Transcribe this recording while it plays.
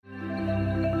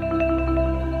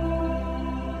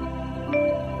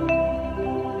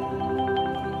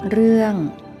เรื่อง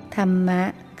ธรรมะ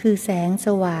คือแสงส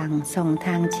ว่างส่องท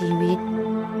างชีวิต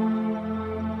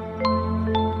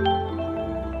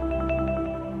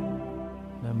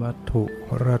มัตถุ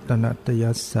รัตนต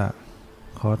ยัสสะ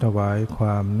ขอถวายคว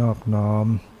ามนอบน้อม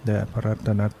แด่พระรัต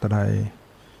นตรัย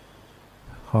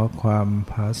ขอความ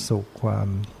ผาสุกความ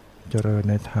เจริญ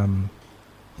ในธรรม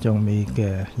จงมีแ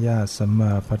ก่ญาติสัมม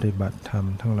าปฏิบัติธรรม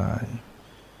ทั้งหลาย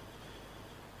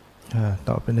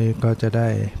ต่อไปนี้ก็จะได้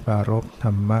ปรารภธ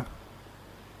รรมะ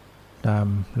ตาม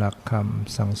หลักค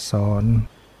ำสั่งสอน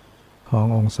ของ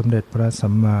องค์สมเด็จพระสั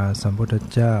มมาสัมพุทธ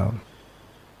เจ้า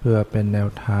เพื่อเป็นแนว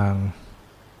ทาง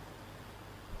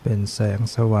เป็นแสง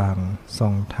สว่างส่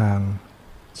องทาง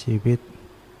ชีวิต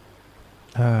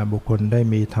ถ้าบุคคลได้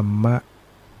มีธรรมะ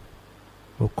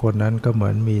บุคคลนั้นก็เหมื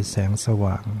อนมีแสงส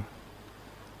ว่าง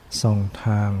ส่องท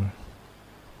าง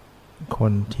ค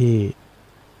นที่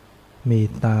มี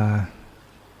ตา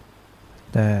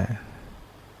แต่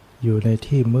อยู่ใน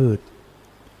ที่มืด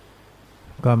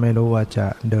ก็ไม่รู้ว่าจะ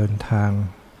เดินทาง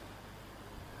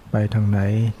ไปทางไหน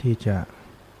ที่จะ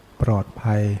ปลอด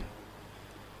ภัย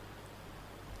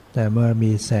แต่เมื่อ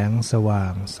มีแสงสว่า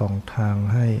งส่องทาง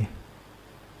ให้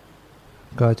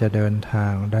ก็จะเดินทา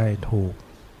งได้ถูก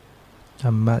ธ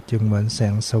รรมะจึงเหมือนแส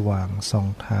งสว่างส่อง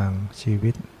ทางชี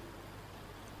วิต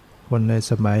คนใน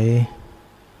สมัย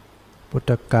พุท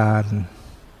ธกาล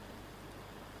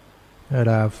เว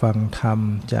ลาฟังธรรม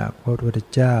จากพระพุทธ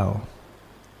เจ้า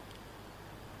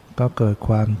ก็เกิดค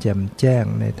วามแจ่มแจ้ง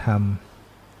ในธรรม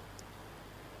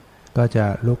ก็จะ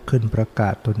ลุกขึ้นประกา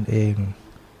ศตนเอง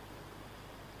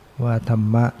ว่าธรร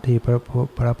มะที่พ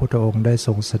ระพุทธองค์ได้ท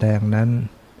รงแสดงนั้น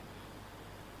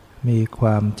มีคว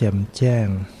ามแจ่มแจ้ง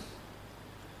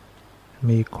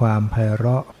มีความไพเร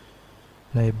าะ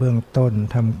ในเบื้องต้น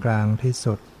ท่ามกลางที่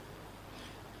สุด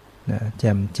แ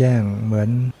จ่มแจ้งเหมือน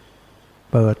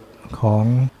เปิดของ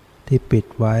ที่ปิด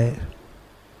ไว้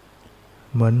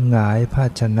เหมือนหงายภา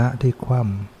ชนะที่คว่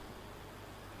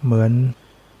ำเหมือน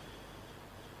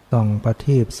ส่องประ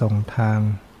ทีปส่องทาง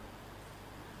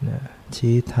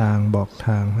ชี้ทางบอกท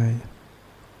างให้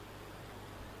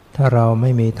ถ้าเราไ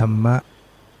ม่มีธรรมะ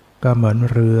ก็เหมือน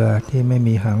เรือที่ไม่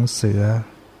มีหางเสือ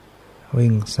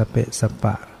วิ่งสเปะสป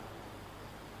ะ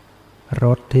ร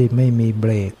ถที่ไม่มีเบ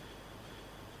รก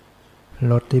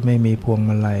รถที่ไม่มีพวง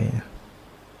มาลัย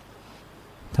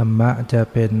ธรรมะจะ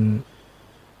เป็น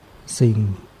สิ่ง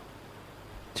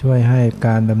ช่วยให้ก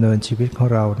ารดำเนินชีวิตของ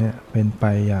เราเนี่ยเป็นไป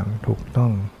อย่างถูกต้อ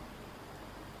ง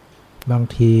บาง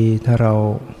ทีถ้าเรา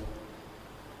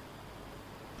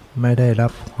ไม่ได้รั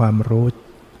บความรู้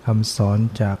คำสอน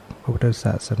จากพระพุทธศ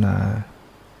าสนา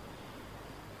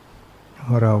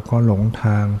เราก็หลงท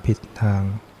างผิดทาง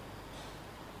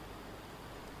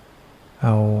เอ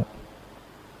า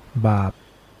บาป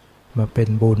มาเป็น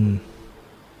บุญ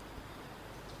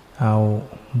เอา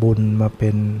บุญมาเป็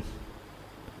น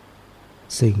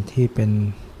สิ่งที่เป็น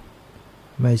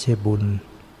ไม่ใช่บุญ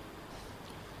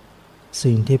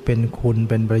สิ่งที่เป็นคุณ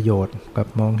เป็นประโยชน์กับ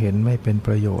มองเห็นไม่เป็นป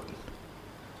ระโยชน์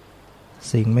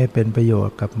สิ่งไม่เป็นประโยช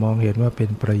น์กับมองเห็นว่าเป็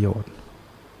นประโยชน์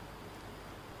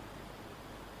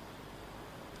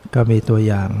ก็มีตัว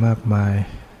อย่างมากมาย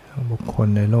บุคคล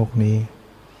ในโลกนี้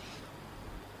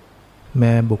แ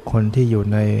ม้บุคคลที่อยู่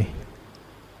ใน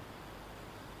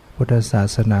พุทธศา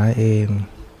สนาเอง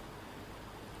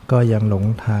ก็ยังหลง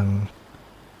ทาง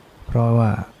เพราะว่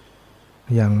า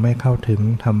ยังไม่เข้าถึง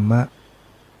ธรรมะ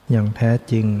อย่างแท้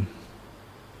จริง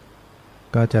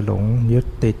ก็จะหลงยึด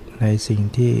ติดในสิ่ง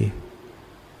ที่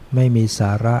ไม่มีส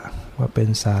าระว่าเป็น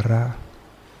สาระ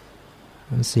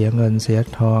เสียเงินเสีย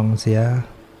ทองเสีย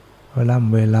เว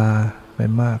ลาไป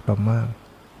มากต่อมาก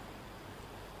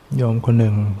โยมคนห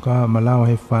นึ่งก็มาเล่าใ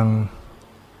ห้ฟัง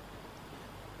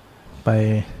ไป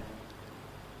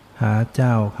หาเจ้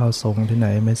าเข้าทรงที่ไหน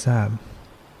ไม่ทราบ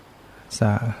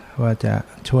ว่าจะ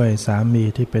ช่วยสามี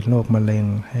ที่เป็นโรคมะเร็ง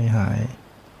ให้หาย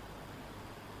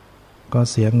ก็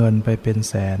เสียเงินไปเป็น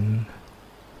แสน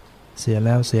เสียแ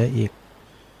ล้วเสียอีก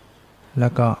แล้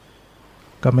ว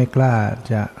ก็ไม่กล้า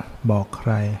จะบอกใค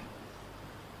ร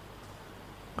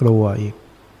กลัวอีก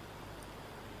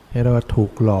ให้เราถู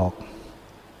กหลอก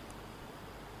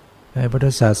ในพุทธ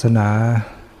ศาสนา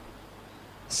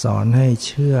สอนให้เ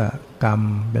ชื่อกรรม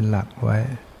เป็นหลักไว้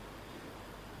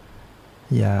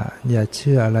อย่าเ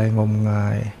ชื่ออะไรงมงา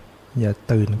ยอย่า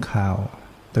ตื่นข่าว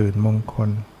ตื่นมงคล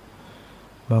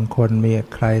บางคนมี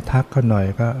ใครทักเขาหน่อย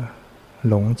ก็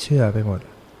หลงเชื่อไปหมด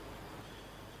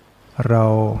เรา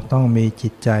ต้องมีจิ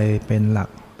ตใจเป็นหลัก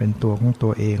เป็นตัวของตั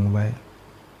วเองไว้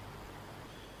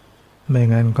ไม่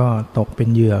งั้นก็ตกเป็น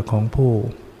เหยื่อของผู้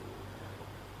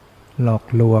หลอก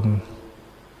ลวง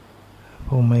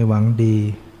ผู้ไม่หวังดี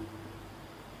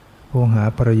ผู้หา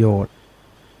ประโยชน์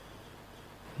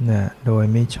นะโดย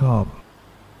ไม่ชอบ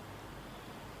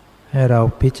ให้เรา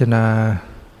พิจารณา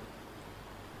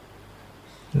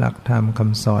หลักธรรมค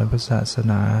ำสอนพระศาส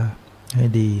นาให้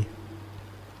ดี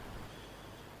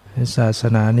ศาส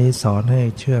นานี้สอนให้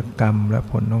เชื่อกรรมและ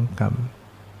ผลของกรรม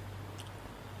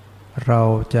เรา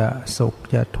จะสุข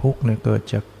จะทุกข์เนี่ยเกิด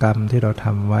จากกรรมที่เราท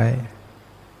ำไว้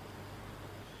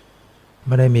ไ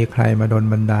ม่ได้มีใครมาดล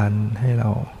บันดาลให้เรา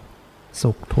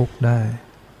สุขทุกข์ได้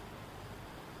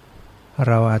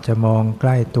เราอาจจะมองใก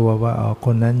ล้ตัวว่าค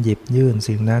นนั้นหยิบยื่น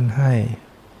สิ่งนั้นให้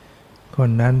คน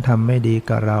นั้นทำไม่ดี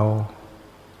กับเรา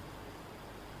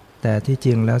แต่ที่จ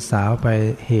ริงแล้วสาวไป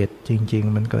เหตุจริง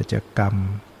ๆมันเกิดจากกรรม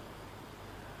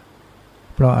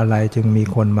เพราะอะไรจึงมี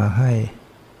คนมาให้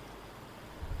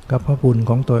ก็เพราะบุญ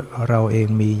ของตัวเราเอง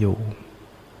มีอยู่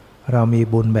เรามี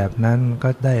บุญแบบนั้นก็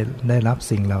ได้รับ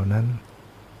สิ่งเหล่านั้น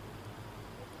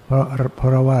เพร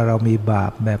าะว่าเรามีบา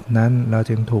ปแบบนั้นเรา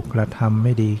จึงถูกกระทำไ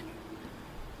ม่ดี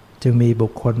จึงมีบุ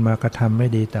คคลมากระทำไม่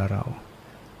ดีต่อเรา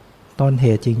ต้นเห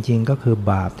ตุจริงๆก็คือ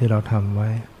บาปที่เราทำไว้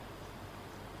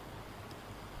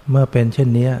เมื่อเป็นเช่น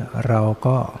นี้เรา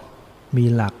ก็มี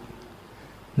หลัก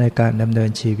ในการดำเนิน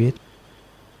ชีวิต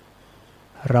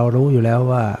เรารู้อยู่แล้ว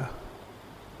ว่า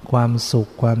ความสุ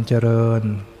ขความเจริญ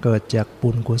เกิดจากบุ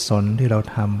ญกุศลที่เรา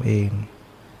ทำเอง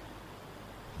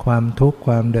ความทุกข์ค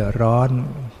วามเดือดร้อน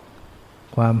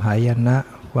ความหายนะ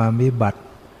ความวิบัติ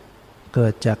เกิ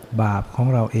ดจากบาปของ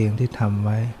เราเองที่ทำไ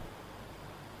ว้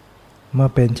เมื่อ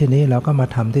เป็นเช่นนี้เราก็มา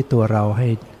ทำที่ตัวเรา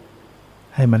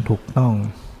ให้มันถูกต้อง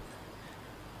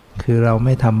คือเราไ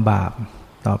ม่ทำบาป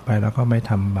ต่อไปเราก็ไม่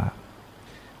ทำบาป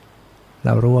เร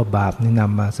ารู้ว่าบาปนี่น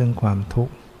ำมาซึ่งความทุก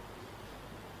ข์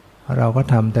เราก็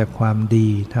ทำแต่ความดี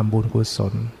ทำบุญกุศ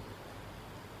ล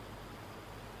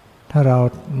ถ้าเรา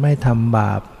ไม่ทำบ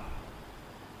าป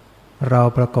เรา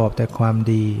ประกอบแต่ความ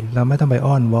ดีเราไม่ต้องไป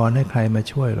อ้อนวอนให้ใครมา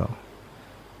ช่วยหรอก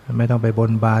ไม่ต้องไปบ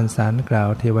นบานศาลกล่าว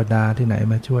เทวดาที่ไหน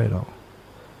มาช่วยหรอก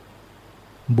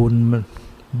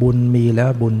บุญมีแล้ว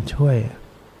บุญช่วย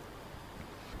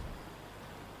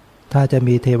ถ้าจะ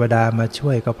มีเทวดามาช่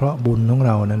วยก็เพราะบุญของเ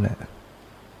รานั่นแหละ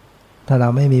ถ้าเรา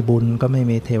ไม่มีบุญก็ไม่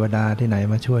มีเทวดาที่ไหน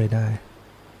มาช่วยได้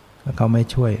เขาไม่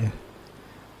ช่วย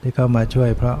ที่เขามาช่วย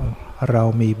เพราะเรา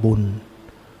มี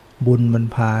บุญมัน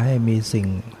พาให้มีสิ่ง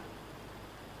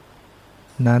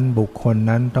นั้นบุคคล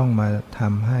นั้นต้องมาท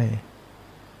ำให้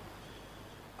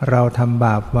เราทำบ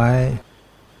าปไว้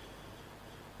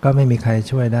ก็ไม่มีใคร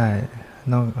ช่วยได้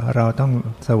เราต้อง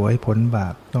เสวยผลบา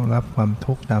ปต้องรับความ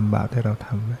ทุกข์ตามบาปที่เราท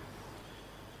ำไว้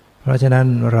เพราะฉะนั้น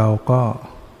เราก็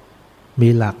มี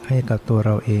หลักให้กับตัวเ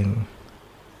ราเอง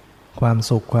ความ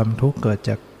สุขความทุกข์เกิด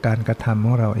จากการกระทำข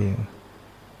องเราเอง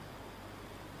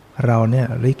เราเนี่ย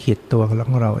ลิขิตตัวข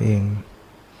องเราเอง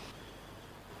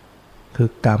คือ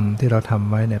กรรมที่เราทำ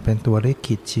ไว้เนี่ยเป็นตัวลิ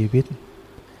ขิตชีวิต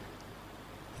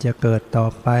จะเกิดต่อ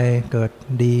ไปเกิด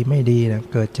ดีไม่ดีเนี่ย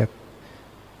เกิดจาก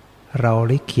เรา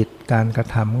ลิขิตการกระ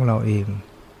ทำของเราเอง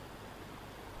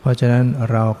เพราะฉะนั้น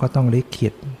เราก็ต้องลิขิ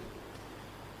ต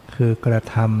คือกระ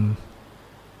ท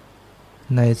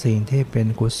ำในสิ่งที่เป็น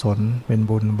กุศลเป็น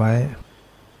บุญไว้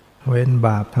เว้นบ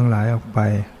าปทั้งหลายออกไป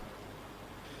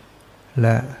แล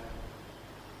ะ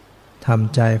ท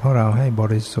ำใจของเราให้บ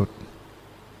ริสุทธิ์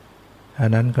อัน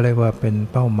นั้นก็เรียกว่าเป็น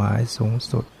เป้าหมายสูง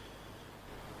สุด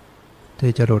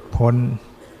ที่จะหลุดพ้น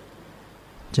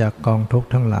จากกองทุกข์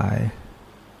ทั้งหลาย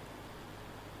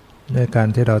ด้วยการ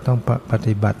ที่เราต้องป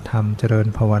ฏิบัติธรรมเจริญ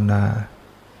ภาวนา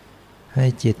ให้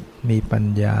จิตมีปัญ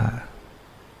ญา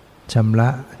ชำระ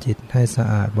จิตให้สะ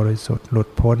อาดบริสุทธิ์หลุด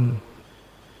พ้น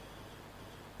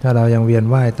ถ้าเรายังเวียน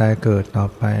ว่ายตายเกิดต่อ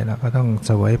ไปเราก็ต้องเส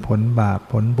วยผลบาป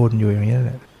ผลบุญอยู่อย่างนี้แ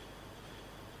หละ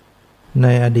ใน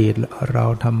อดีตเรา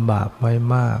ทำบาปไว้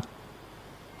มาก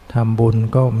ทำบุญ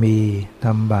ก็มีท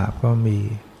ำบาปก็มี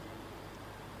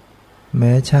แ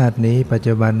ม้ชาตินี้ปัจ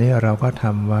จุบันนี้เราก็ท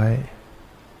ำไว้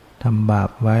ทำบาป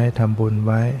ไว้ทำบุญ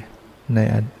ไว้ใน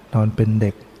ตอนเป็นเ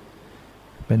ด็ก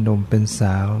เป็นหนุ่มเป็นส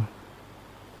าว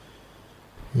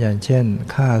อย่างเช่น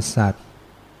ฆ่าสัตว์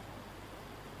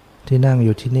ที่นั่งอ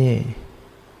ยู่ที่นี่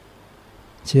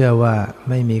เชื่อว่า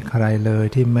ไม่มีใครเลย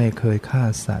ที่ไม่เคยฆ่า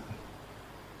สัตว์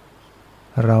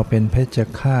เราเป็นเพชฌ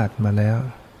ฆาตมาแล้ว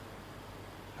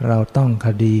เราต้องค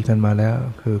ดีกันมาแล้ว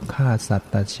คือฆ่าสัต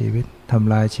ว์ตัดชีวิตท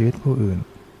ำลายชีวิตผู้อื่น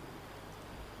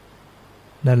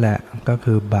นั่นแหละก็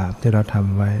คือบาปที่เราท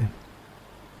ำไว้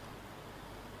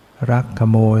รักข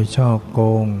โมยฉ้อโก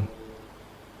ง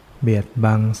เบียด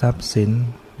บังทรัพย์สิน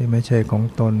ที่ไม่ใช่ของ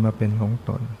ตนมาเป็นของ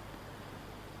ตน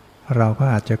เราก็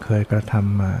อาจจะเคยกระท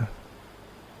ำมา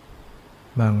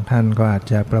บางท่านก็อาจ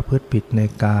จะประพฤติผิดใน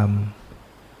กาม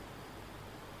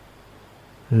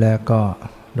และก็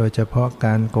โดยเฉพาะก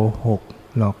ารโกหก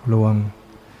หลอกลวง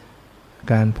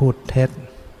การพูดเท็จ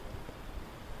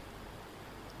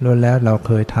ล้วนแล้วเราเ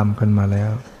คยทำกันมาแล้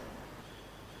ว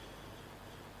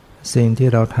สิ่งที่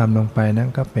เราทำลงไปนั้น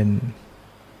ก็เป็น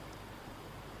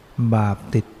บาป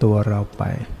ติดตัวเราไป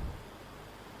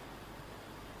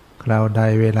คราวใด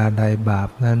เวลาใดบาป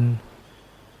นั้น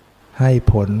ให้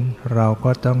ผลเรา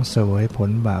ก็ต้องเสวยผล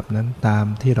บาปนั้นตาม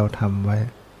ที่เราทำไว้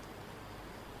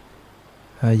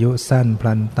อายุสั้นพ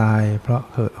ลันตายเพ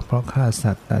ราะฆ่า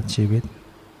สัตว์ตัดชีวิต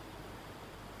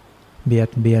เบียด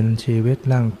เบียนชีวิต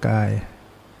ร่างกาย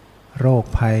โรค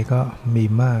ภัยก็มี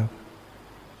มาก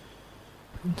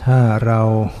ถ้าเรา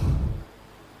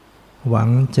หวัง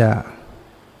จะ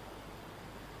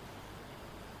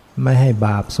ไม่ให้บ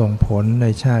าปส่งผลใน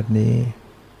ชาตินี้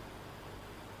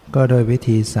ก็โดยวิ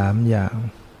ธี3 อย่าง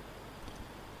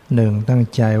1ตั้ง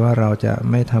ใจว่าเราจะ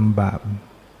ไม่ทำบาป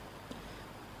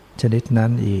ชนิดนั้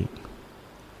นอีก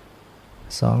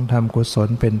2ทำกุศล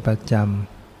เป็นประจำ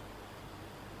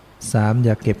3อ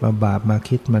ย่าเก็บเอาบาปมา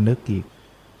คิดมานึกอีก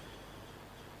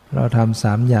เราทำ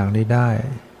3อย่างนี้ได้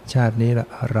ชาตินี้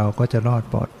เราก็จะรอด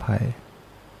ปลอดภัย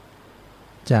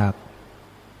จาก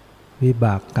วิบ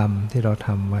ากกรรมที่เราท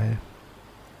ำไว้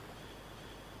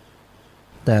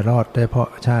แต่รอดได้เพราะ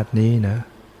ชาตินี้นะ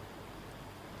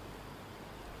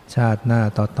ชาติหน้า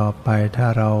ต่อไปถ้า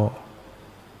เรา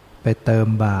ไปเติม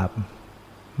บาป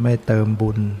ไม่เติม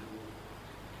บุญ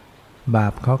บา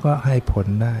ปเขาก็ให้ผล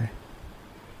ได้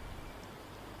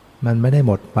มันไม่ได้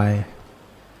หมดไป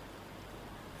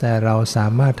แต่เราสา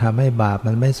มารถทำให้บาป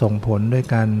มันไม่ส่งผลด้วย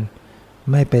การ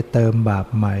ไม่ไปเติมบาป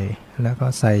ใหม่แล้วก็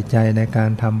ใส่ใจในการ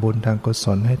ทำบุญทางกุศ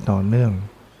ลให้ต่อเนื่อง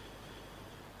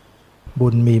บุ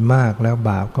ญมีมากแล้ว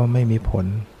บาปก็ไม่มีผล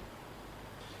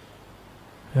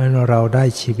เพราะฉะนั้นเราได้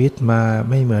ชีวิตมา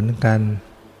ไม่เหมือนกัน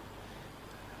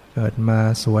เกิดมา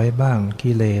สวยบ้าง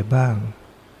ขี้เหร่บ้าง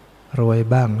รวย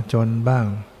บ้างจนบ้าง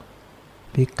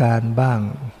พิการบ้าง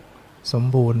สม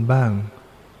บูรณ์บ้าง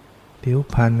ผิว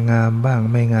พรรณงามบ้าง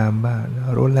ไม่งามบ้าง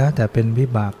รู้แล้วแต่เป็นวิ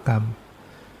บากกรรม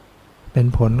เป็น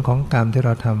ผลของกรรมที่เร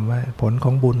าทำไว้ผลข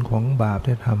องบุญของบาป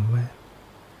ที่ทำไว้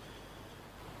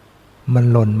มัน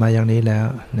หล่นมาอย่างนี้แล้ว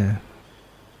นะ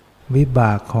วิบ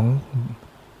ากของ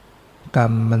กรร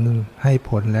มมันให้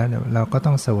ผลแล้วเนี่ยเราก็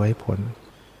ต้องเสวยผล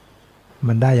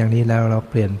มันได้อย่างนี้แล้วเรา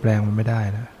เปลี่ยนแปลงมันไม่ได้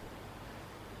นะ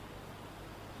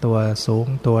ตัวสูง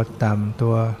ตัวต่ำตั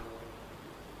ว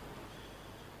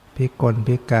พิกล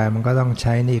พิการมันก็ต้องใ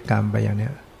ช้นิกรรมไปอย่างเนี้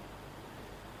ย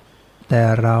แต่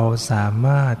เราสาม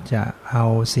ารถจะเอา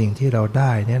สิ่งที่เราไ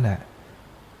ด้เนี่ยแหละ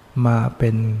มาเป็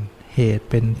นเหตุ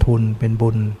เป็นทุนเป็นบุ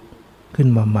ญขึ้น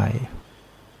มาใหม่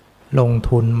ลง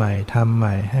ทุนใหม่ทำให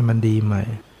ม่ให้มันดีใหม่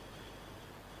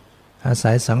อา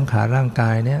ศัยสังขารร่างก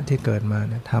ายเนี่ยที่เกิดมา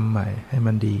เนี่ยทำใหม่ให้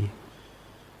มันดี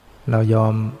เรายอ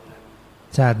ม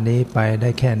ชาตินี้ไปได้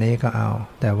แค่นี้ก็เอา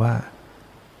แต่ว่า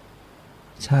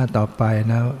ชาติต่อไป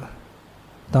นะ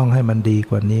ต้องให้มันดี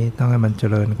กว่านี้ต้องให้มันเจ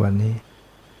ริญกว่านี้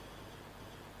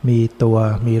มีตัว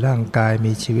มีร่างกาย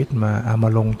มีชีวิตมาเอามา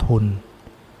ลงทุ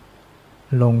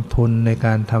นในก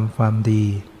ารทำความดี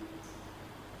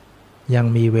ยัง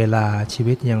มีเวลาชี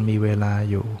วิตยังมีเวลา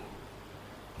อยู่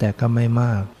แต่ก็ไม่ม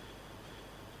าก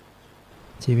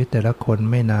ชีวิตแต่ละคน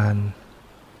ไม่นาน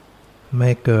ไม่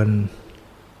เกิน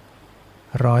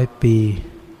100 ปี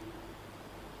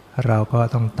เราก็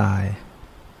ต้องตาย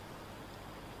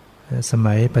ส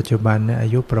มัยปัจจุบันเนี่ยอา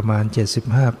ยุประมาณ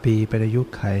75 ปีเป็นอายุ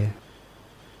ไข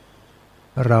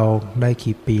เราได้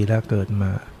กี่ปีแล้วเกิดม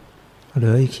าเห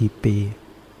ลืออีกกี่ปี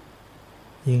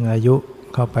ยิ่งอายุ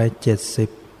เข้าไป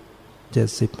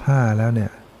75แล้วเนี่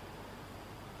ย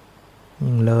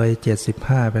ยิ่งเลย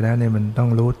75ไปแล้วเนี่ยมันต้อง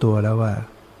รู้ตัวแล้วว่า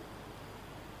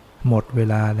หมดเว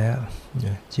ลาแล้ว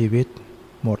ชีวิต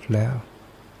หมดแล้ว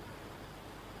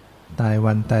ตาย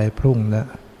วันตายพรุ่งแล้ว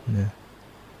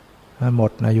หม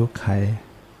ดอายุไข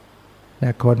แต่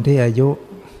คนที่อายุ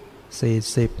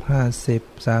40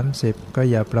 50 30ก็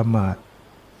อย่าประมาท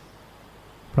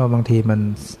เพราะบางทีมัน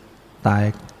ตา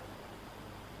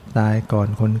ยก่อน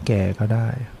คนแก่ก็ได้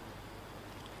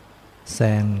แ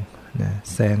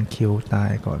ซงคิวตา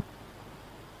ยก่อน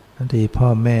บางทีพ่อ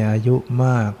แม่อายุม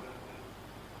าก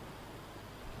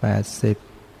80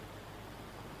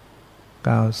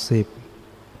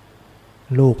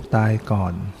 90ลูกตายก่อ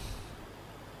น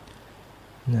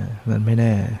มันไม่แ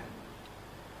น่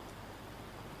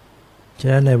ฉ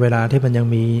ะนั้นในเวลาที่มันยัง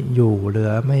มีอยู่เหลื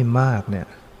อไม่มากเนี่ย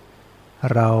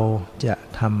เราจะ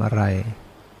ทำอะไร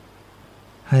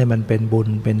ให้มันเป็นบุญ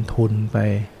เป็นทุนไป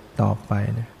ต่อไป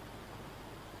เนี่ย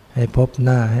ให้พบห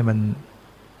น้าให้มัน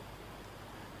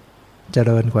เจ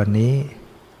ริญกว่านี้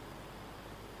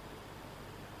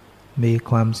มี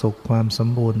ความสุขความสม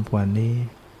บูรณ์กว่านี้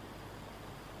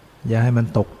อย่าให้มัน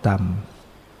ตกต่ำ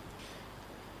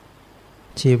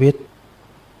ชีวิต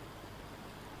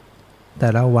แ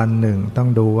ต่ละวันหนึ่งต้อง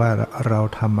ดูว่าเรา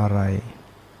ทำอะไร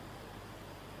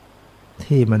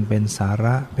ที่มันเป็นสาร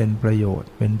ะเป็นประโยชน์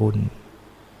เป็นบุญ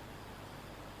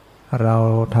เรา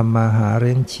ทำมาหาเ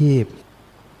ลี้ยงชีพ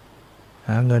ห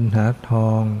าเงินหาทอ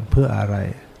งเพื่ออะไร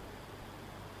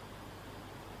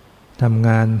ทำง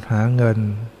านหาเงิน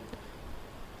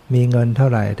มีเงินเท่า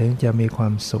ไหร่ถึงจะมีควา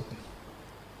มสุข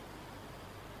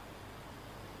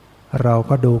เรา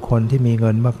ก็ดูคนที่มีเ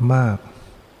งินมาก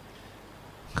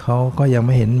ๆเขาก็ยังไ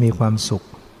ม่เห็นมีความสุข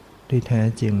ที่แท้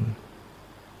จริง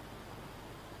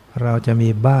เราจะมี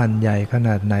บ้านใหญ่ขน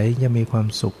าดไหนจะมีความ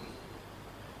สุข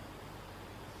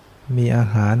มีอา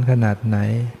หารขนาดไหน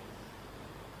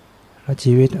แล้ว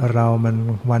ชีวิตเรามัน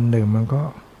วันหนึ่งมันก็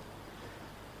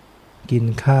กิน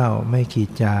ข้าวไม่กี่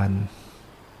จาน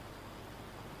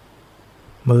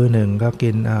มื้อหนึ่งก็กิ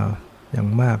นอย่าง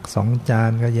มาก2 จา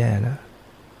นก็แย่แล้ว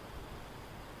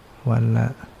วันละ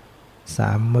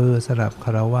3 มื้อสำหรับฆ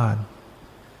ราวาส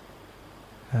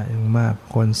อย่างมาก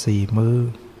คน4 มื้อ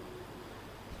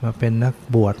มาเป็นนัก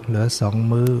บวชเหลือ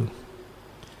2 มื้อ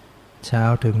เช้า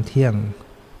ถึงเที่ยง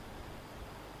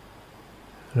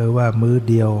หรือว่ามื้อ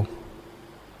เดียว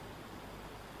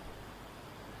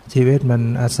ชีวิตมัน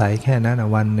อาศัยแค่นั้น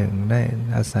วันหนึ่งได้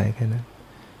อาศัยแค่นั้น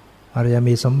เราจะ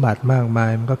มีสมบัติมากมาย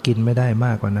มันก็กินไม่ได้ม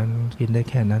ากกว่านั้นกินได้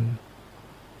แค่นั้น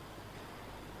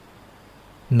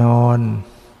นอน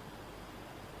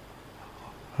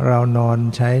เรานอน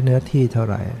ใช้เนื้อที่เท่า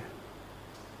ไหร่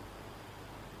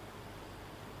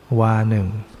วาหนึ่ง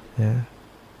นะ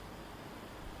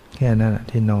แค่นั้น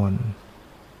ที่นอน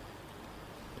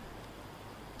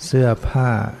เสื้อผ้า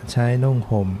ใช้นุ่ง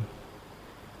ห่ม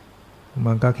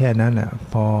มันก็แค่นั้นแหละ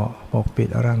พอปกปิด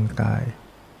ร่างกาย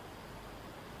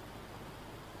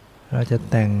เราจะ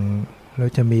แต่งเรา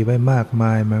จะมีไว้มากม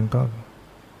ายมันก็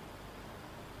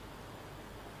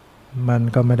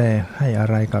ไม่ได้ให้อะ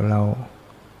ไรกับเรา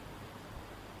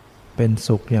เป็น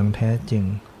สุขอย่างแท้จริง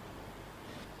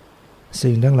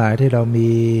สิ่งทั้งหลายที่เรามี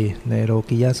ในโล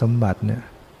กิยสมบัติเนี่ย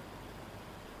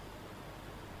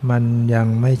มันยัง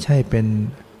ไม่ใช่เป็น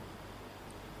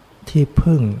ที่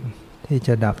พึ่งที่จ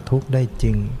ะดับทุกข์ได้จ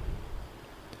ริง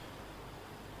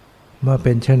เมื่อเ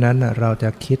ป็นเช่นนั้นเราจะ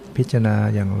คิดพิจารณา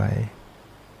อย่างไร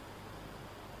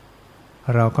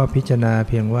เราก็พิจารณาเ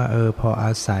พียงว่าพออ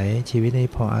าศัยชีวิตนี้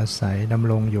พออาศัยด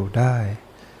ำรงอยู่ได้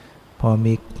พอ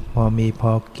มีพ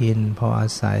อกินพออา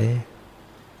ศัย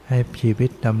ให้ชีวิ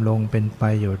ตดำรงเป็นไป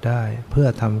อยู่ได้เพื่อ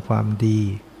ทำความดี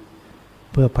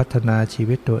เพื่อพัฒนาชี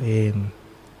วิตตัวเอง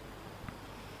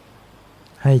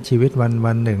ให้ชีวิต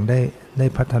วันหนึ่งได้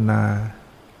พัฒนา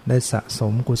ได้สะส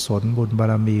มกุศลบุญบา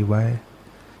รมีไว้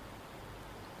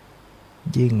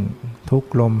ยิ่งทุก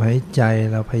ลมหายใจ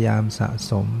เราพยายามสะ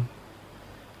สม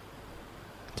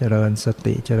เจริญส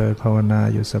ติเจริญภาวนา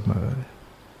อยู่เสมอ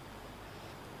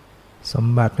สม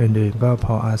บัติอื่นๆก็พ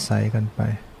ออาศัยกันไป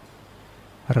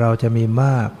เราจะมีม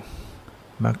าก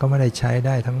มันก็ไม่ได้ใช้ไ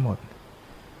ด้ทั้งหมด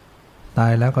ตา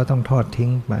ยแล้วก็ต้องทอดทิ้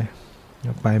ง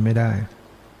ไปไม่ได้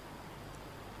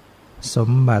ส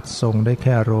มบัติส่งได้แ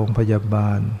ค่โรงพยาบ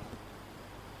าล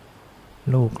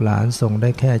ลูกหลานส่งได้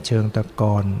แค่เชิงตะก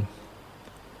อน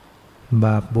บ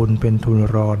าปบุญเป็นทุน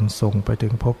รอนส่งไปถึ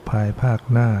งภพภายภาค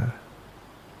หน้า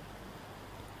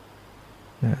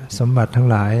สมบัติทั้ง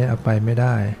หลายเอาไปไม่ไ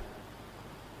ด้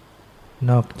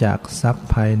นอกจากทรัพย์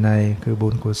ภายในคือบุ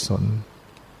ญกุศล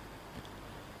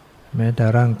แม้แต่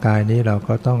ร่างกายนี้เรา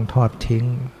ก็ต้องทอดทิ้ง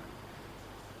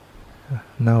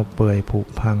เน่าเปื่อยผุ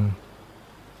พัง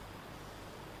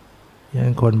อย่า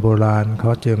งคนโบราณเข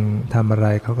าจึงทำอะไร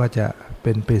เขาก็จะเ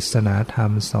ป็นปริศนาธรร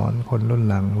มสอนคนรุ่น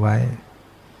หลังไว้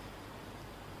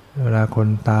เวลาคน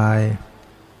ตาย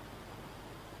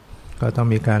ก็ต้อง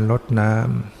มีการรดน้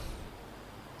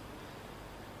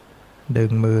ำดึง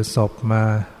มือศพมา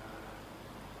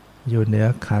อยู่เหนือ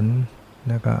ขันแ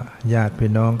ล้วก็ญาติพี่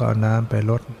น้องก็เอาน้ำไป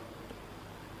รด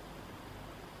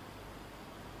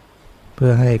เพื่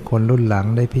อให้คนรุ่นหลัง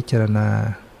ได้พิจารณา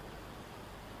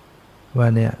ว่า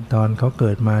เนี่ยตอนเขาเ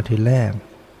กิดมาทีแรก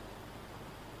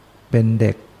เป็นเ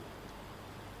ด็ก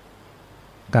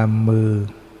กำมือ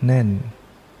แน่น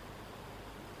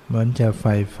เหมือนจะใ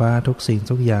ฝ่ฟ้าทุกสิ่ง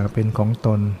ทุกอย่างเป็นของต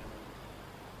น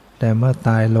แต่เมื่อต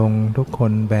ายลงทุกค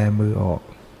นแบมือออก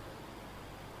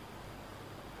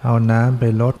เอาน้ำไป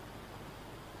ลด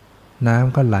น้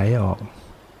ำก็ไหลออก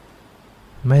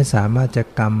ไม่สามารถจะ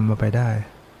กำมาไปได้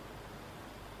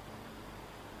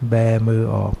แบมือ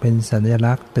ออกเป็นสัญ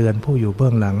ลักษณ์เตือนผู้อยู่เบื้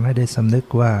องหลังให้ได้สำนึก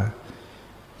ว่า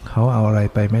เขาเอาอะไร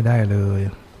ไปไม่ได้เลย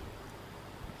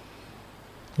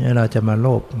นี่เราจะมาโล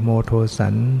ภโมโทสั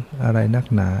นอะไรนัก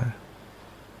หนา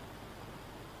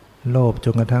โลภจ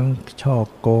นกระทั่งฉ้อ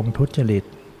โกงทุจริต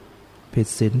ผิด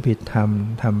ศีลผิดธรรม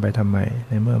ทำไปทำไมใ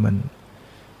นเมื่อมัน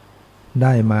ไ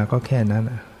ด้มาก็แค่นั้น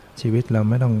ชีวิตเรา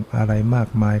ไม่ต้องอะไรมาก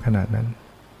มายขนาดนั้น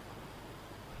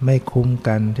ไม่คุ้ม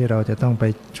กันที่เราจะต้องไป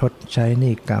ชดใช้ห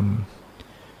นี้กรรม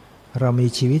เรามี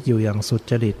ชีวิตอยู่อย่างสุ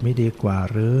จริตไม่ดีกว่า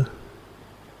หรือ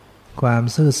ความ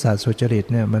ซื่อสัตย์สุจริต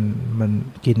เนี่ยมัน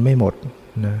กินไม่หมด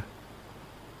นะ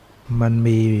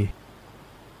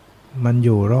มันอ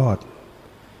ยู่รอด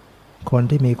คน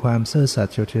ที่มีความซื่อสัต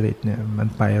ย์สุจริตเนี่ยมัน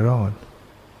ไปรอด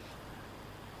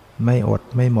ไม่อด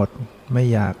ไม่หมดไม่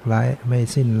อยากไร้ไม่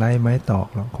สิ้นไร้ไม้ตอก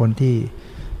หรอกคนที่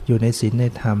อยู่ในศีลใน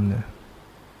ธรรมเนี่ย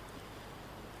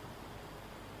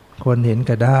คนเห็น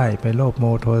ก็ได้ไปโลภโม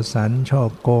โทสันชอบ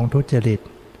โกงทุจริต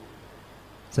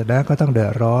เสร็จแล้วก็ต้องเดือ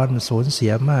ดร้อนสูญเสี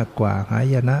ยมากกว่าหา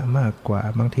ยนะมากกว่า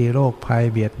บางทีโรคภัย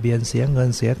เบียดเบียนเสียเงิน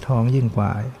เสียทองยิ่งกว่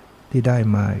าที่ได้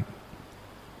มา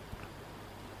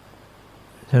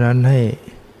ฉะนั้นใ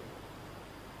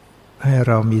ห้เ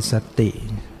รามีสติ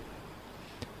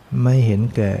ไม่เห็น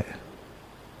แ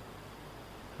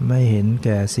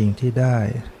ก่สิ่งที่ได้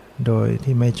โดย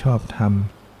ที่ไม่ชอบทำ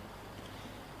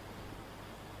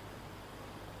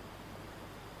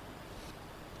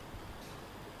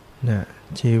เนี่ย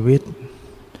ชีวิต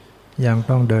ยัง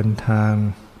ต้องเดินทาง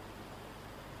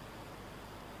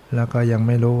แล้วก็ยังไ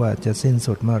ม่รู้ว่าจะสิ้น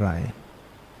สุดเมื่อไหร่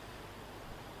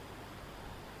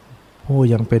ผู้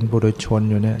ยังเป็นบุรุษชน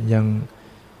อยู่เนี่ย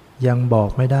ยังบอก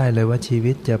ไม่ได้เลยว่าชี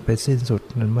วิตจะไปสิ้นสุด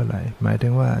นั้นเมื่อไหร่หมายถึ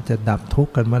งว่าจะดับทุก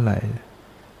ข์กันเมื่อไหร่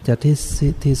จะ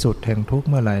ที่สุดแห่งทุกข์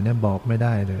เมื่อไหร่เนี่ยบอกไม่ไ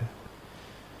ด้เลย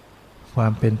ควา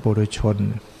มเป็นปุถุชน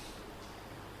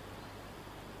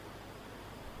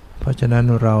เพราะฉะนั้น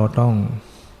เราต้อง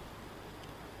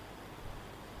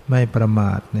ไม่ประม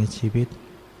าทในชีวิต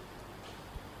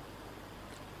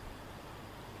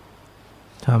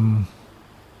ท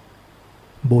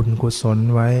ำบุญกุศล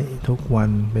ไว้ทุกวัน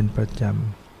เป็นประจำ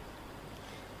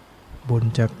บุญ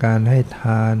จากการให้ท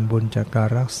านบุญจากการ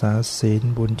รักษาศีล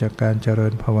บุญจากการเจริ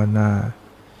ญภาวนา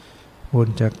บุญ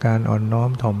จากการอ่อนน้อม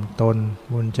ถ่อมตน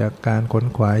บุญจากการขน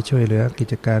ขวายช่วยเหลือกิ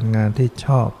จการงานที่ช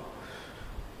อบ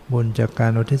บุญจากกา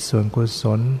รอุทิศส่วนกุศ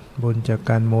ลบุญจาก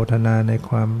การโมทนาใน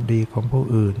ความดีของผู้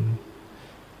อื่น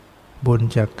บุญ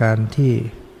จากการที่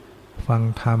ฟัง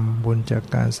ธรรมบุญจาก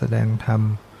การแสดงธรรม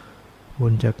บุ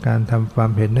ญจากการทำควา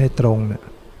มเห็นให้ตรงเนี่ย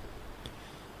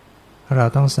เรา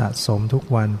ต้องสะสมทุก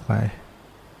วันไป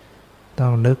ต้อ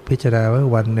งนึกพิจารณาว่า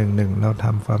วันหนึ่งเราท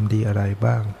ำความดีอะไร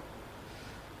บ้าง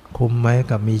คุ้มไหม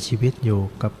กับมีชีวิตอยู่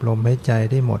กับลมหายใจ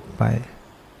ได้หมดไป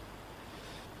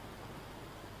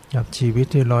กับชีวิต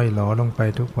ที่ลอยหลอลงไป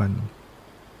ทุกวัน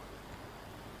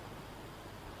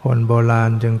คนโบราณ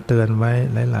จึงเตือนไว้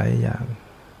หลายๆอย่าง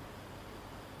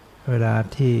เวลา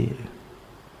ที่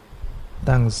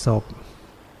ตั้งศ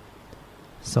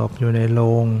พอยู่ในโล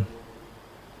ง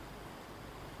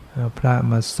พระ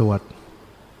มาสวด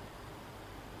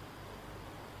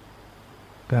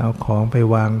ก็เอาของไป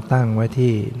วางตั้งไว้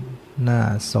ที่หน้า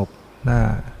ศพหน้า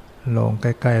โลงใก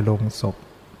ล้ๆโลงศพ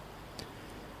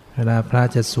เวลาพระ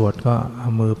จะสวดก็เอา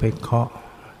มือไปเคาะ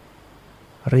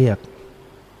เรียก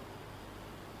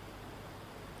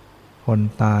คน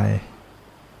ตาย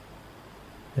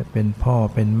จะเป็นพ่อ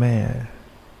เป็นแม่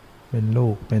เป็นลู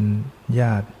กเป็นญ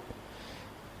าติ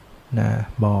นะ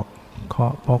บอกเคา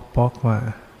ะพกว่า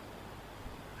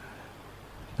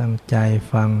ตั้งใจ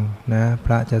ฟังนะพ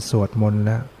ระจะสวดมนต์แ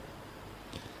ล้ว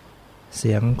เ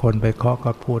สียงคนไปเคาะ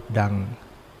ก็พูดดัง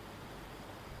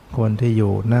คนที่อ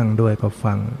ยู่นั่งด้วยก็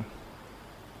ฟัง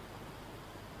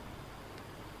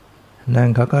นั่น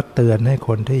เขาก็เตือนให้ค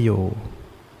นที่อยู่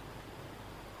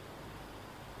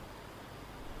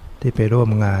ที่ไปร่วม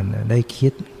งานได้คิ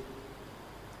ด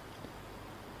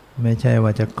ไม่ใช่ว่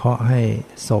าจะเคาะให้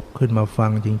ศพขึ้นมาฟั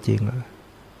งจริงๆ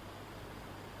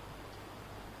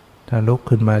ถ้าลุก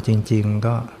ขึ้นมาจริงๆ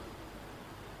ก็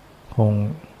คง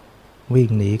วิ่ง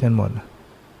หนีกันหมด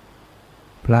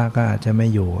พระก็อาจจะไม่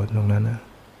อยู่ตรงนั้นนะ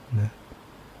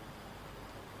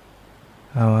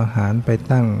เอาอาหารไป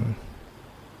ตั้ง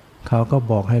เขาก็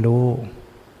บอกให้รู้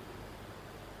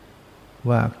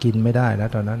ว่ากินไม่ได้แล้ว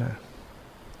ตอนนั้นนะ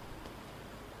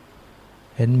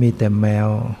เห็นมีแต่แมว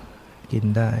กิน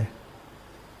ได้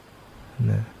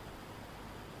นะ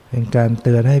เป็นการเ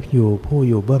ตือนให้ผู้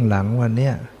อยู่เบื้องหลังวันเนี้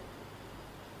ย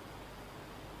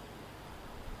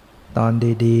ตอน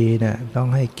ดีๆเนี่ยต้อง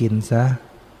ให้กินซะ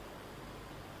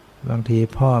บางที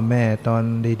พ่อแม่ตอน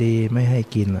ดีๆไม่ให้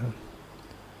กิน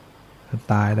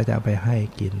ตายแล้วจะเอาไปให้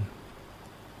กิน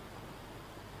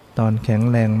ตอนแข็ง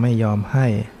แรงไม่ยอมให้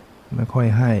ไม่ค่อย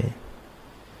ให้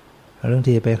เรื่อง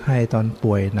ที่ไปให้ตอน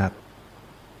ป่วยหนัก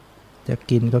จะ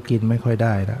กินก็กินไม่ค่อยไ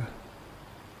ด้แล้ว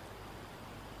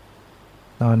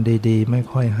ตอนดีๆไม่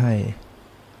ค่อยให้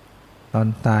ตอน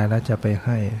ตายแล้วจะไปใ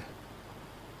ห้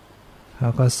เข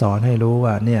าก็สอนให้รู้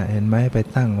ว่าเนี่ยเห็นไหมไป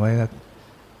ตั้งไว้ก็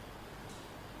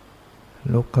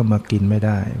ลุกก็มากินไม่ไ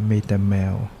ด้มีแต่แม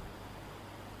ว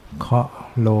เคาะ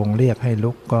โลงเรียกให้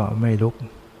ลุกก็ไม่ลุก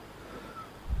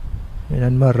เพราะฉะ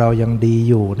นั้นเมื่อเรายังดี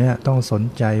อยู่เนี่ยต้องสน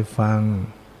ใจฟัง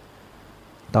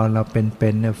ตอนเราเป็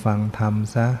นเนี่ยฟังธรรม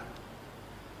ซะ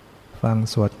ฟัง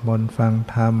สวดมนต์ฟัง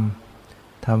ธรรม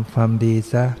ทำความดี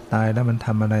ซะตายแล้วมันท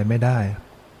ำอะไรไม่ได้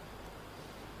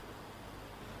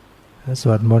ส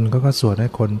วดมนต์ก็สวดให้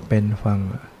คนเป็นฟัง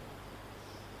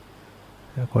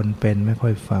ถ้าคนเป็นไม่ค่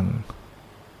อยฟัง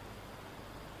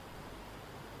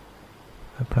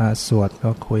พระสวด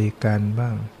ก็คุยกันบ้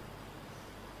าง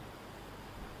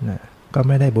นะก็ไ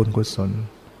ม่ได้บุญกุศล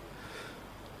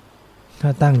ถ้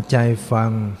าตั้งใจฟัง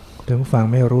ถึงฟัง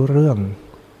ไม่รู้เรื่อง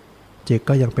จิต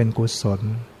ก็ยังเป็นกุศล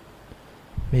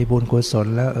มีบุญกุศล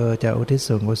แล้วจะอุทิศ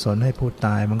ส่วนกุศลให้ผู้ต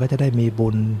ายมันก็จะได้มีบุ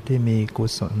ญที่มีกุ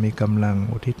ศลมีกำลัง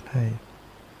อุทิศให้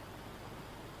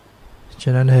ฉ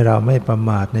ะนั้นให้เราไม่ประ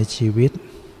มาทในชีวิต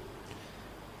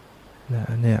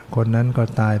เนี่ยคนนั้นก็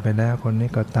ตายไปแล้วคนนี้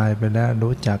ก็ตายไปแล้ว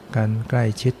รู้จักกันใกล้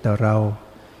ชิดต่อเรา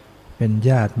เป็นญ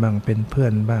าติบ้างเป็นเพื่อ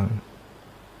นบ้าง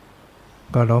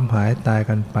ก็ล้มหายตาย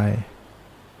กันไป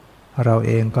เราเ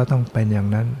องก็ต้องเป็นอย่าง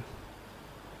นั้น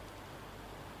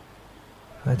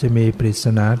จะมีปริศ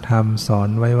นาธรรมสอน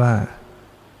ไว้ว่า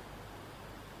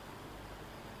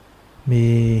มี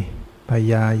พ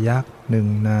ญายักษ์หนึ่ง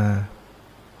นา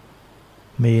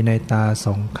มีในตาส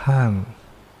องข้าง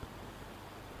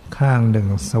ข้างหนึ่ง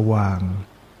สว่าง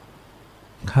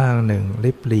ข้างหนึ่ง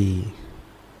ริบหรี่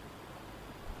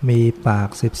มีปาก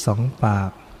12 ปา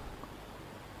ก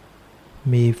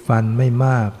มีฟันไม่ม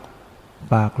าก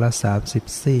ปากละ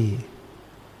30 ซี่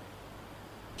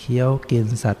เคี้ยวกิน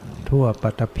สัตว์ทั่วป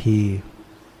ฐพี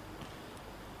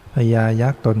พญายั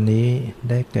กษ์ตนนี้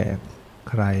ได้แก่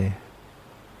ใคร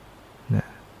นะ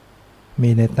มี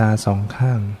ในตาสอง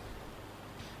ข้าง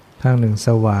ข้างหนึ่งส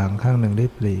ว่างข้างหนึ่งริ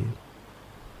บหรี่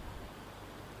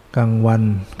กลางวัน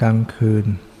กลางคืน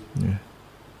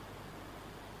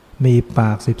มีป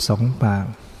าก12 ปาก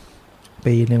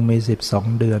ปีหนึ่งมี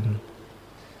12 เดือน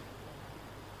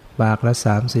ปากละ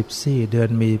30 ซี่เดือน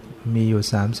มีอยู่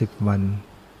30 วัน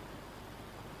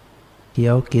เคี้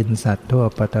ยวกินสัตว์ทั่ว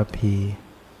ปฐพี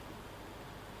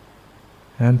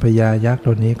นั้นพญายักษ์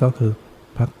ตัวนี้ก็คือ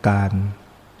พักก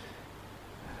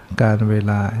ารเว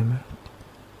ลาใช่ไหม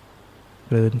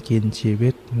กลืนกินชีวิ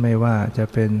ตไม่ว่าจะ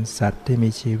เป็นสัตว์ที่มี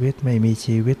ชีวิตไม่มี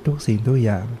ชีวิตทุกสิ่งทุกอ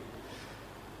ย่าง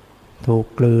ถูก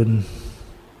กลืน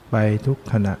ไปทุก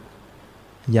ขณะ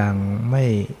อย่างไม่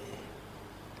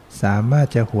สามารถ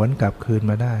จะหวนกลับคืน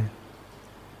มาได้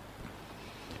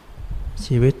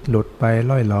ชีวิตหลุดไป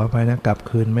ล่อยหลอไปนะกลับ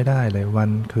คืนไม่ได้เลยวั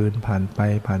นคืนผ่านไป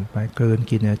กลืน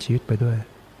กินเอาชีวิตไปด้วย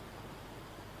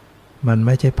มันไ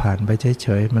ม่ใช่ผ่านไปเฉ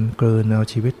ยๆมันกลืนเอา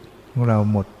ชีวิตของเรา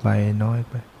หมดไปน้อย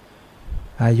ไป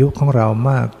อายุของเรา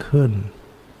มากขึ้น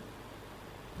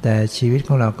แต่ชีวิตข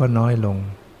องเราก็น้อยลง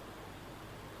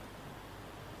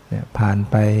เนี่ยผ่าน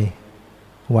ไป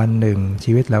วันหนึ่ง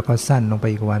ชีวิตเราก็สั้นลงไป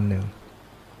อีกวันหนึ่ง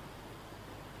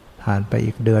ผ่านไป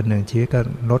อีกเดือนหนึ่งชีวิตก็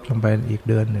ลดลงไปอีก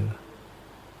เดือนหนึ่ง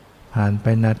ผ่านไป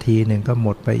นาทีหนึ่งก็หม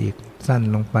ดไปอีกสั้น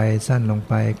ลงไป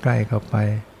ใกล้เข้าไป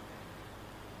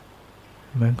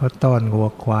มันก็ต้อนวัว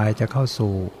ควายจะเข้า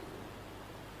สู่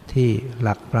ที่ห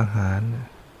ลักประหาร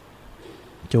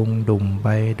จุงดุ่มไป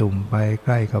ใก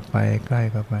ล้เข้าไป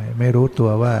ไม่รู้ตั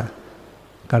วว่า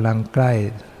กำลังใกล้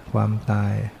ความตา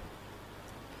ย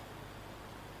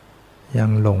ยั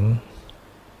งหลง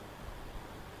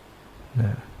น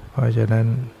ะเพราะฉะนั้น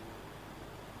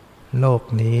โลก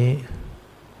นี้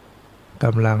ก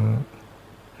ำลัง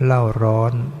เล่าร้อ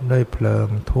นด้วยเพลิง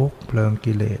ทุกข์เพลิง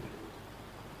กิเลส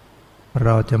เร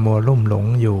าจะมัวลุ่มหลง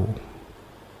อยู่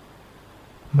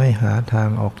ไม่หาทาง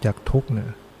ออกจากทุกข์เนี่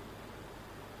ย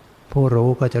ผู้รู้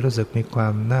ก็จะรู้สึกมีควา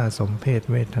มน่าสมเพช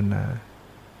เวทนา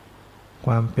ค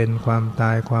วามเป็นความต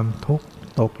ายความทุกข์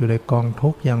ตกอยู่ในกองทุ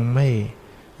กข์ยัง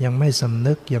ไม่สำ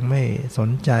นึกยังไม่สน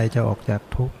ใจจะออกจาก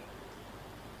ทุกข์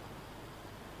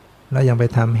แล้วยังไป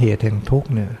ทำเหตุแห่งทุกข์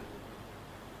เนี่ย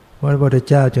พระพุทธ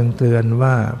เจ้าจึงเตือน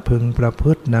ว่าพึงประพ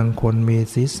ฤติดังคนมี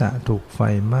ศีรษะถูกไฟ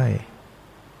ไหม้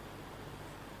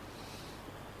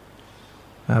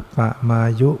อปะมา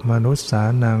ยุมนุสสา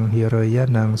นังหิเรย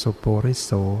นังสุโปริโ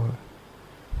ส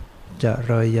จะเ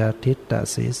รยาทิตต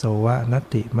สีโสวะนัต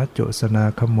ติมัจจุสนา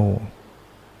คโม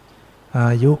อา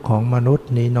ยุของมนุษย์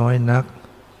นี้น้อยนัก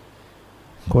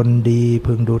คนดี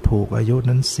พึงดูถูกอายุ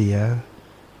นั้นเสีย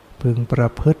พึงประ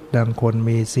พฤติดังคน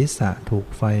มีศีรษะถูก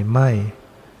ไฟไหม้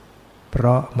เพร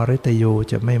าะมฤตยู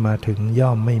จะไม่มาถึงย่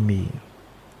อมไม่มี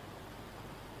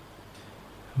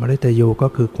มฤตยูก็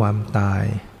คือความตาย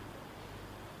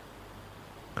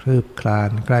คลืบคลาน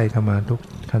ใกล้เข้ามาทุก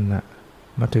ขณะ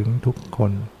มาถึงทุกค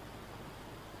น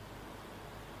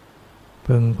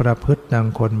พึงประพฤติดัง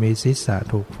คนมีศีรษะ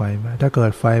ถูกไฟไหม้ถ้าเกิ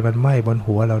ดไฟมันไหม้บน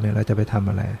หัวเราเนี่ยเราจะไปทำ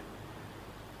อะไร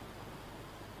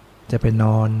จะไปน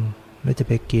อนหรือจะ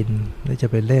ไปกินหรือจะ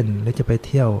ไปเล่นหรือจะไปเ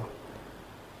ที่ยว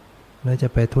หรือจะ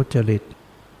ไปทุจริต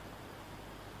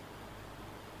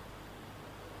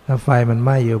ถ้าไฟมันไห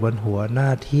ม้อยู่บนหัวหน้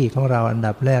าที่ของเราอัน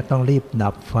ดับแรกต้องรีบดั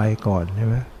บไฟก่อนใช่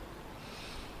ไหม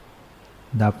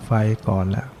ดับไฟก่อน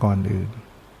ละก่อนอื่น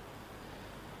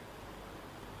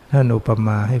ท่านอุปม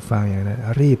าให้ฟังอย่างนั้น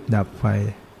รีบดับไฟ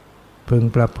พึง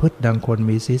ประพฤติดังคน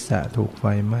มีศีรษะถูกไฟ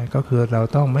ไหม้ก็คือเรา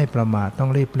ต้องไม่ประมาทต้อ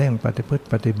งรีบเร่ง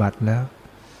ปฏิบัติแล้ว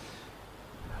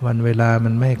วันเวลามั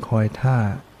นไม่คอยท่า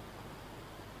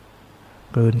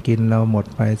เกินกินเราหมด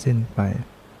ไปสิ้นไป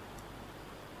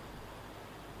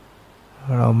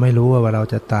เราไม่รู้ว่าเรา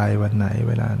จะตายวันไหนเ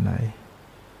วลาไหน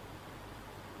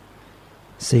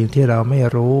สิ่งที่เราไม่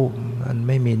รู้มันไ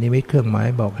ม่มีนิมิตเครื่องหมาย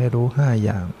บอกให้รู้5อ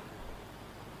ย่าง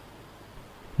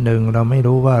1เราไม่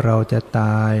รู้ว่าเราจะต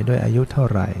ายด้วยอายุเท่า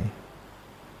ไหร่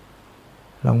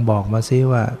ลองบอกมาซิ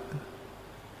ว่า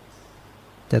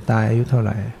จะตายอายุเท่าไห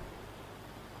ร่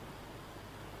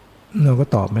เราก็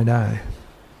ตอบไม่ได้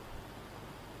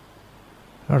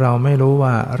เราไม่รู้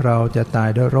ว่าเราจะตาย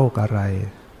ด้วยโรคอะไร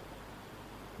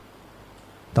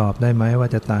ตอบได้ไหมว่า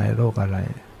จะตายโรคอะไร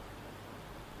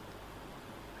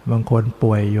บางคน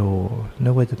ป่วยอยู่นึ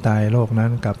กว่าจะตายโรคนั้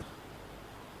นกับ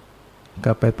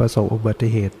ไปประสบอุบัติ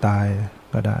เหตุตาย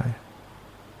ก็ได้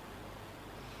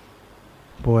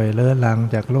ป่วยเรื้อรัง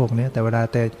จากโรคนี้แต่เวลา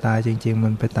ตายจริงๆมั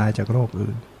นไปตายจากโรค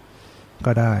อื่น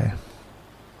ก็ได้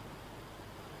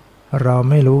เรา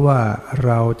ไม่รู้ว่าเ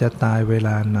ราจะตายเวล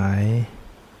าไหน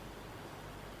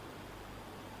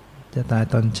จะตาย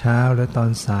ตอนเช้าหรือตอ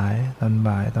นสายตอน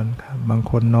บ่ายตอนค่ำบาง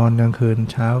คนนอนกลางคืน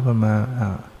เช้าขึ้นมา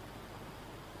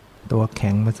ตัวแ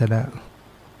ข็งมาซะแล้ว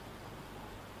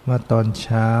เมื่อตอนเ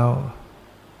ช้า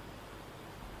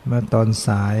เมื่อตอนส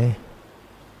าย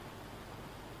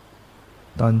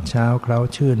ตอนเช้าเคล้า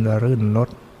ชื่นระรื่นรส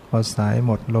พอสายห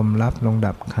มดลมลับลง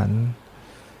ดับขัน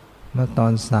เมื่อตอ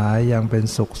นสายยังเป็น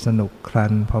สุขสนุกครั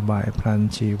นพอบ่ายพลัน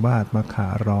ชีวาดมขา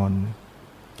รอน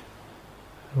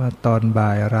ว่าตอนบ่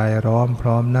ายรายล้อมพ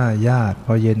ร้อมหน้าญาติพ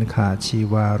อเย็นขาดชี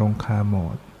วารงคาหม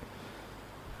ด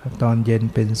ตอนเย็น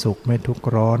เป็นสุขไม่ทุกข์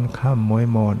ร้อนค่ำม้อย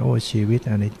มอนโอ้ชีวิต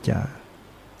อนิจจา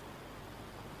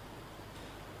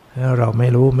เราไม่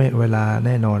รู้เวลาแ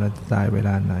น่นอนจะตายเวล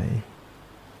าไหน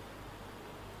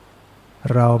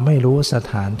เราไม่รู้ส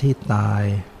ถานที่ตาย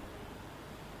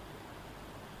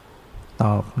ต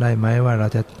อบได้ไหมว่าเรา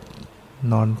จะ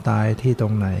นอนตายที่ตร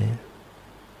งไหน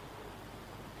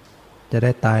จะไ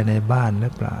ด้ตายในบ้านหรื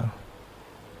อเปล่า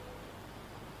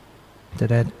จะ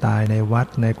ได้ตายในวัด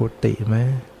ในกุฏิไหม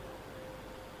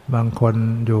บางคน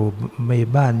อยู่มี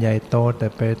บ้านใหญ่โตแต่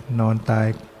ไปนอนตาย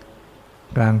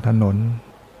กลางถนน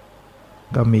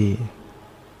ก็มี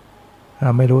เร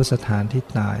าไม่รู้สถานที่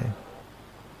ตาย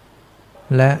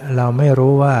และเราไม่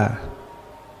รู้ว่า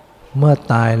เมื่อ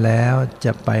ตายแล้วจ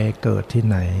ะไปเกิดที่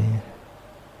ไหน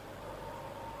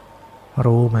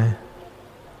รู้ไหม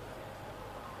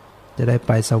จะได้ไ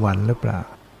ปสวรรค์หรือเปล่า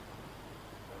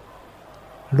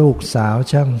ลูกสาว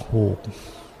ช่างหูก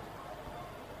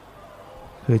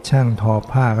คือช่างทอ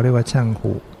ผ้าก็เรียกว่าช่าง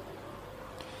หูก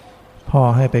พ่อ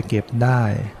ให้ไปเก็บได้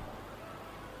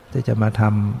ที่จะมาท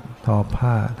ำทอผ้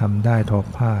าทำได้ทอ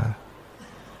ผ้า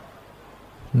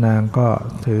นางก็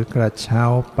ถือกระเช้า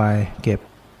ไปเก็บ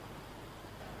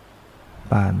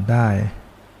ป่านได้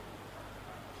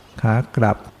ขาก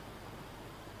ลับ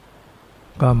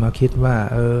ก็มาคิดว่า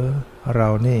เรา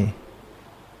นี่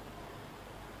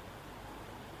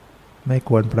ไม่ค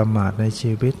วรประมาทใน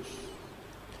ชีวิ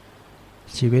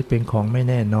ตเป็นของไม่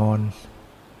แน่นอน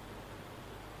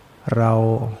เรา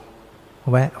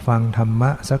แวะฟังธรรม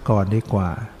ะซะก่อนดีกว่า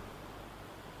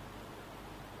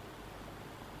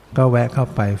ก็แวะเข้า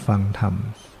ไปฟังธรรม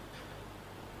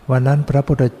วันนั้นพระ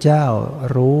พุทธเจ้า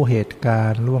รู้เหตุกา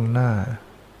รณ์ล่วงหน้า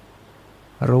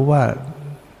รู้ว่า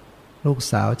ลูก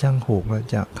สาวช่างหูก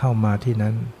จะเข้ามาที่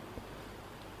นั้น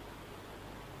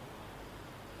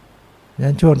ดัง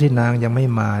นั้นช่วงที่นางยังไม่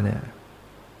มาเนี่ย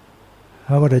พ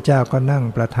ระพุทธเจ้าก็นั่ง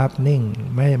ประทับนิ่ง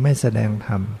ไม่แสดงธ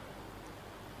รรม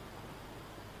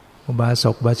อุบาส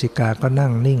กอุบาสิกาก็นั่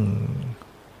งนิ่ง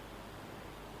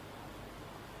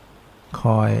ค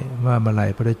อยว่าเมื่อไหร่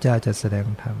พระพุทธเจ้าจะแสดง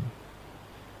ธรรม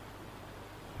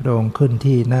พระองค์ขึ้น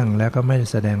ที่นั่งแล้วก็ไม่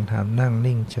แสดงธรรมนั่ง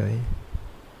นิ่งเฉย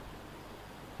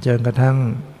จนกระทั่ง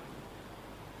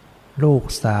ลูก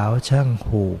สาวช่าง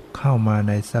หูกเข้ามาใ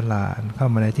นศาลาเข้า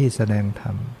มาในที่แสดงธร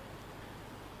รม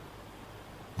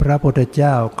พระพุทธเจ้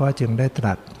าก็จึงได้ต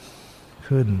รัสค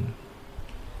ขึ้น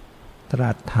ต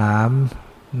รัสถาม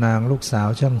นางลูกสาว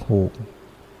ช่างหูก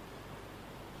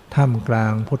ท่ามกลา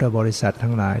งพุทธบริษัท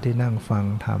ทั้งหลายที่นั่งฟัง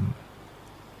ธรรม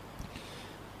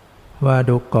ว่า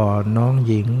ดูก่อนน้อง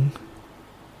หญิง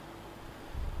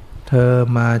เธอ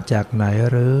มาจากไหน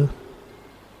หรือ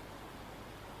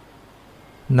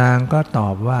นางก็ตอ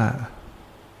บว่า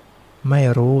ไม่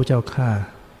รู้เจ้าค่ะ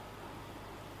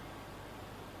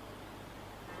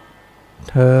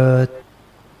เธอ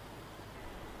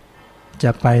จ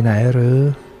ะไปไหนหรือ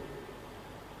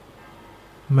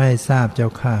ไม่ทราบเจ้า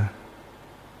ค่ะ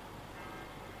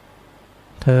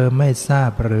เธอไม่ทรา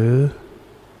บหรือ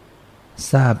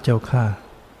ทราบเจ้าค่ะ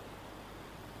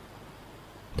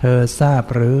เธอทราบ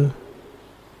หรือ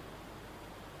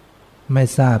ไม่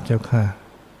ทราบเจ้าค่ะ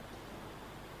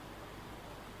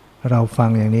เราฟัง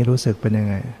อย่างนี้รู้สึกเป็นยัง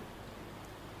ไง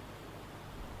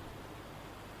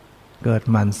เกิด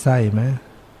หมั่นไส้ไหม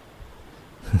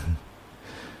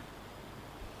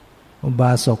อุบ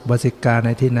าสกบาสิกาใน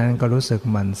ที่นั้นก็รู้สึก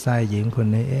หมั่นไส้หญิงคน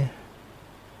นี้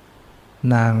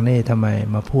นางนี่ทำไม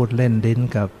มาพูดเล่นลิ้น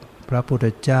กับพระพุทธ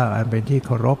เจ้าอันเป็นที่เค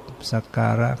ารพสักกา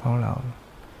ระของเรา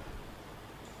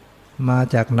มา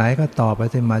จากไหนก็ตอบไป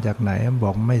สิมาจากไหนบ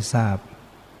อกไม่ทราบ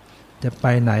จะไป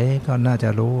ไหนก็น่าจะ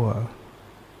รู้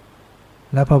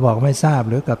แล้วพอบอกไม่ทราบ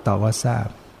หรือกับตอบว่าทราบ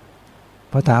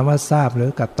พอถามว่าทราบหรื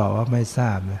อกับตอบว่าไม่ทร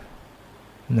าบ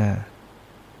นะ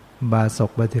บาศ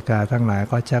กบาสิกาทั้งหลาย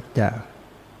ก็ชักจะ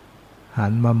หั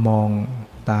นมามอง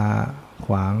ตาข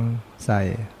วางใส่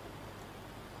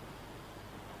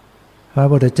พระ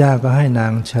พุทธเจ้าก็ให้นา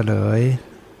งเฉลย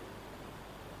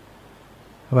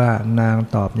ว่านาง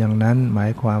ตอบอย่างนั้นหมา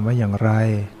ยความว่าอย่างไร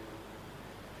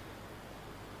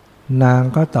นาง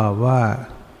ก็ตอบว่า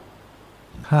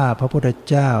ข้าพระพุทธ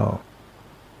เจ้า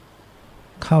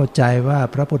เข้าใจว่า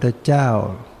พระพุทธเจ้า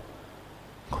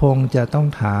คงจะต้อง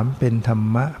ถามเป็นธรร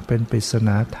มะเป็นปริศน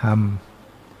าธรรม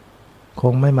ค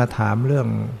งไม่มาถามเรื่อง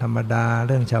ธรรมดาเ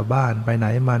รื่องชาวบ้านไปไหน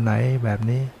มาไหนแบบ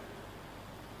นี้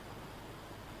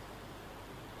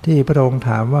ที่พระองค์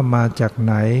ถามว่ามาจากไ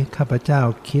หนข้าพเจ้า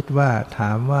คิดว่าถ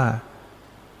ามว่า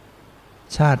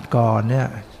ชาติก่อนเนี่ย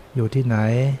อยู่ที่ไหน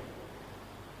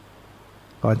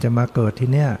ก่อนจะมาเกิดที่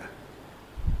เนี่ย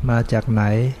มาจากไหน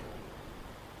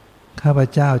ข้าพ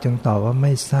เจ้าจึงตอบว่าไ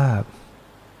ม่ทรา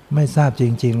บจ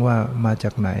ริงๆว่ามาจา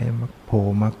กไหนโผล่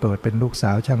มาเกิดเป็นลูกส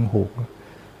าวช่างหูก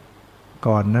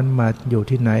ก่อนนั้นมาอยู่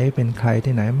ที่ไหนเป็นใคร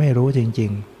ที่ไหนไม่รู้จริ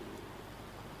ง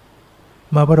ๆ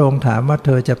เมื่อพระองค์ถามว่าเธ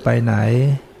อจะไปไหน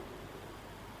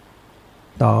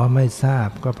ตอบว่าไม่ทราบ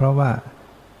ก็เพราะว่า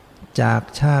จาก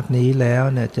ชาตินี้แล้ว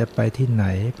เนี่ยจะไปที่ไหน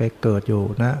ไปเกิดอยู่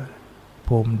นะ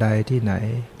ภูมิใดที่ไหน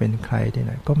เป็นใครที่ไห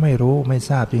นก็ไม่รู้ไม่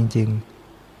ทราบจริง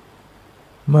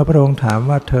ๆเมื่อพระองค์ถาม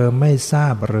ว่าเธอไม่ทรา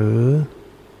บหรือ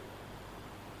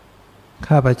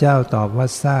ข้าพเจ้าตอบว่า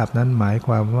ทราบนั้นหมายค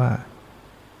วามว่า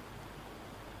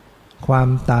ความ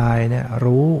ตายเนี่ย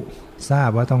รู้ทราบ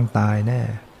ว่าต้องตายแน่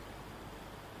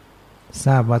ท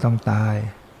ราบว่าต้องตาย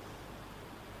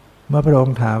เมื่อพระอง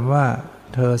ค์ถามว่า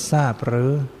เธอทราบหรื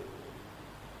อ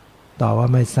ตอบว่า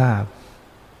ไม่ทราบ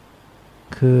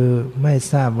คือไม่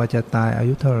ทราบว่าจะตายอา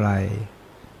ยุเท่าไหร่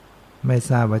ไม่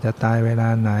ทราบว่าจะตายเวลา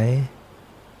ไหน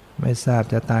ไม่ทราบ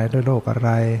จะตายด้วยโรคอะไ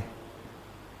ร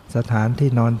สถานที่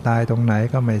นอนตายตรงไหน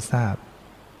ก็ไม่ทราบ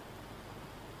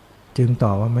จึงต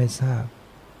อบว่าไม่ทราบ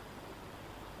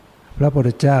พระพุทธ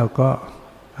เจ้าก็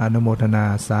อนุโมทนา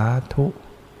สาธุ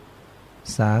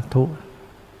สาธุ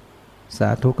สา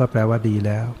ธุก็แปลว่าดีแ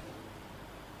ล้ว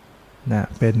นะ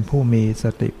เป็นผู้มีส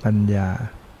ติปัญญา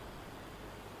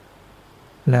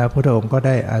แล้วพระองค์ก็ไ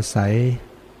ด้อาศัย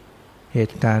เห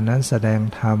ตุการณ์นั้นแสดง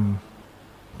ธรรม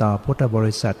ต่อพุทธบ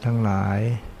ริษัททั้งหลาย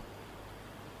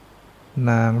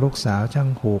นางลูกสาวช่าง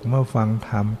หูกเมื่อฟังธ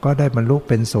รรมก็ได้บรรลุ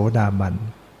เป็นโสดาบัน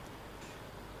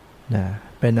นะ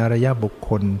เป็นอริยบุคค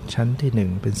ลชั้นที่หนึ่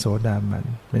งเป็นโสดาบัน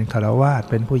เป็นฆราวาส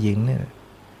เป็นผู้หญิงเนี่ย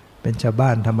เป็นชาวบ้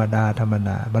านธรรมดา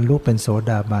บรรลุเป็นโส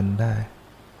ดาบันได้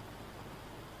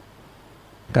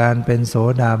การเป็นโส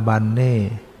ดาบันนี่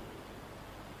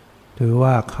ถือ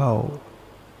ว่าเข้า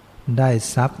ได้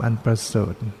ทรัพย์อันประเสริ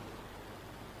ฐ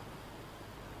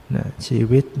นะชี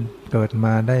วิตเกิดม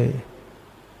าได้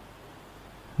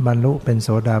บรรลุเป็นโส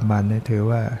ดาบันนี่ถือ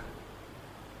ว่า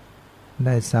ไ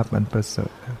ด้ทรัพย์อันประเสริ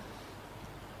ฐ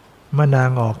เมื่อนาง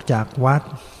ออกจากวัด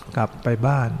กลับไป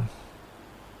บ้าน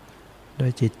โด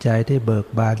ยจิตใจที่เบิก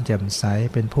บานแจ่มใส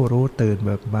เป็นผู้รู้ตื่นเ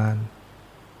บิกบาน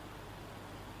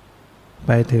ไ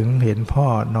ปถึงเห็นพ่อ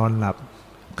นอนหลับ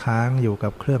ค้างอยู่กั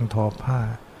บเครื่องทอผ้า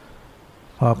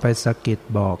พอไปสะกิด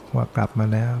บอกว่ากลับมา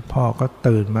แล้วพ่อก็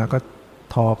ตื่นมาก็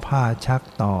ทอผ้าชัก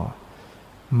ต่อ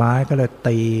ไม้ก็เลย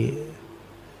ตี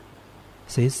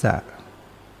ศีรษะ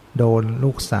โดน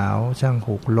ลูกสาวช่าง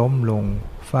หูกล้มลง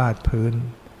ฟาดพื้น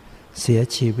เสีย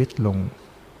ชีวิตลง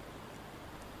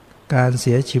การเ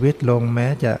สียชีวิตลงแม้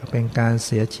จะเป็นการเ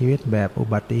สียชีวิตแบบอุ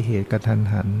บัติเหตุกระทัน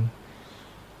หัน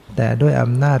แต่ด้วยอ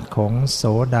ำนาจของโส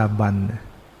ดาบัน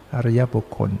อริยบุค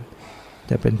คล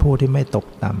จะเป็นผู้ที่ไม่ตก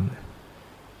ต่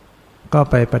ำก็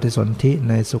ไปปฏิสนธิ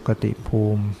ในสุคติภู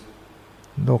มิ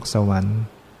โลกสวรรค์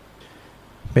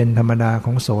เป็นธรรมดาข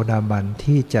องโสดาบัน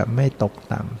ที่จะไม่ตก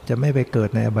ต่ำจะไม่ไปเกิด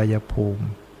ในอบายภูมิ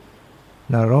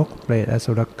นรกเปรตอ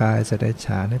สุรกายสัตว์เดรัจฉ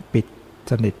านปิด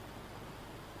สนิท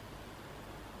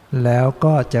แล้ว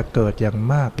ก็จะเกิดอย่าง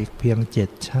มากอีกเพียง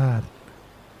7 ชาติ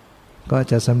ก็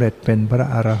จะสำเร็จเป็นพระ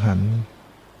อรหันต์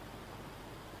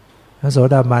พระโส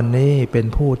ดาบันนี้เป็น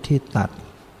ผู้ที่ตัด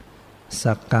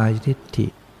สักกายทิฏฐิ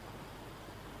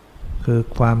คือ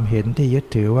ความเห็นที่ยึด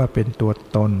ถือว่าเป็นตัว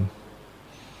ตน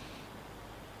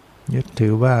ยึดถื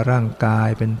อว่าร่างกาย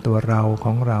เป็นตัวเราข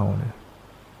องเรา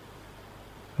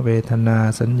เวทนา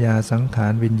สัญญาสังขา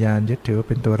รวิญญาณยึดถือว่า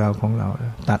เป็นตัวเราของเรา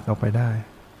ตัดออกไปได้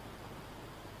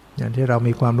อย่างที่เรา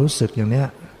มีความรู้สึกอย่างเนี้ย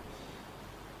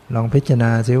ลองพิจารณ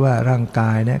าซิว่าร่างก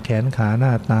ายเนี่ยแขนขาหน้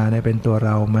าตาเนี่ยเป็นตัวเ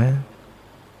ราไหม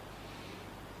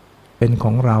เป็นข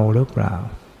องเราหรือเปล่า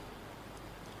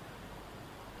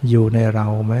อยู่ในเรา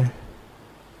ไหม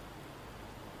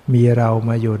มีเรา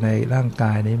มาอยู่ในร่างก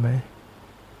ายนี้ไหม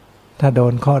ถ้าโด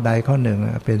นข้อใดข้อหนึ่ง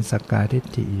เป็นสักกายทิฏ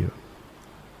ฐิอยู่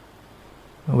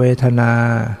เวทนา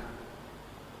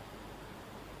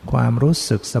ความรู้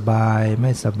สึกสบายไ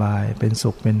ม่สบายเป็น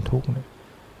สุขเป็นทุกข์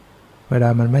เวลา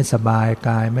มันไม่สบายก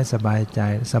ายไม่สบายใจ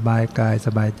สบายกายส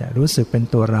บายใจรู้สึกเป็น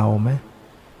ตัวเราไหม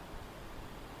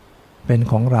เป็น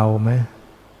ของเราไหม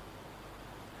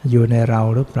อยู่ในเรา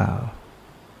หรือเปล่า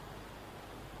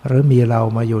หรือมีเรา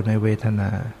มาอยู่ในเวทนา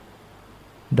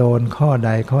โดนข้อใด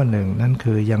ข้อหนึ่งนั่น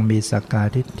คือยังมีสักกาย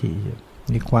ทิฏฐิ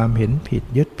มีความเห็นผิด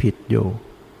ยึดผิดอยู่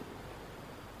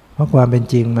เพราะความเป็น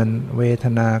จริงมันเวท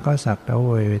นาก็สักแต่ว่า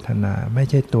เวทนาไม่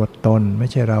ใช่ตัวตนไม่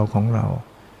ใช่เราของเรา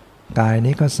กาย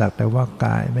นี้ก็สักแต่ว่าก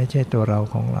ายไม่ใช่ตัวเรา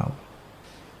ของเรา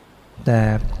แต่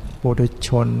ปุถุช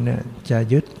นเนี่ยจะ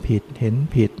ยึดผิดเห็น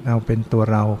ผิดเอาเป็นตัว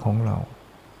เราของเรา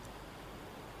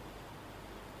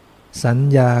สัญ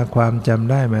ญาความจำ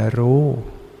ได้หมายรู้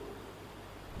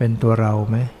เป็นตัวเรา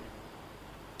ไหม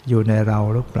อยู่ในเรา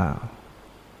หรือเปล่า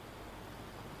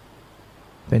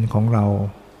เป็นของเรา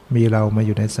มีเรามาอ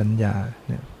ยู่ในสัญญา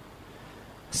เนี่ย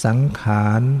สังขา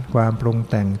รความปรุง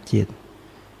แต่งจิต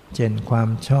เช่นความ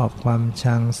ชอบความ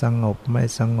ชังสงบไม่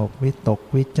สงบวิตก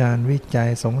วิจารวิจัย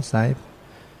สงสัย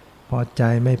พอใจ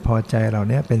ไม่พอใจเหล่า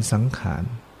นี้เป็นสังขาร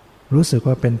รู้สึก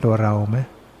ว่าเป็นตัวเราไหม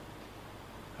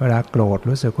เวลาโกรธ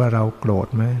รู้สึกว่าเราโกรธ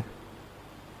ไหม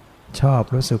ชอบ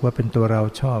รู้สึกว่าเป็นตัวเรา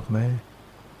ชอบไหม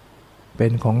เป็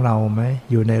นของเราไหม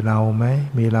อยู่ในเราไหม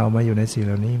มีเรามาอยู่ในสิ่งเ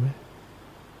หล่านี้ไหม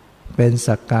เป็น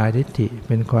สักกายทิฏฐิเ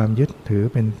ป็นความยึดถือ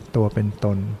เป็นตัวเป็นต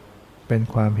นเป็น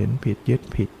ความเห็นผิดยึด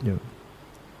ผิดอยู่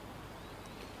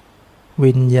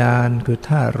วิญญาณคือ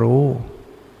ถ้ารู้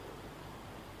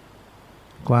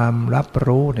ความรับ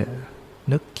รู้เนี่ย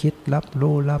นึกคิดรับ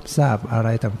รู้รับทราบอะไร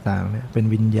ต่างๆเนี่ยเป็น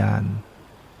วิญญาณ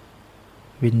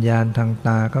วิญญาณทางต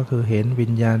าก็คือเห็นวิ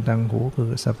ญญาณทางหูคื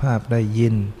อสภาพได้ยิ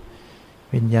น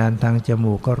วิญญาณทางจ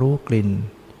มูกก็รู้กลิ่น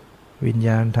วิญญ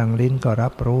าณทางลิ้นก็รั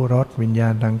บรู้รสวิญญา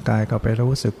ณทางกายก็ไป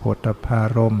รู้สึกโผฏฐัพพา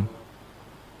รมณ์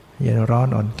เย็นร้อน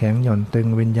อ่อนแข็งหย่อนตึง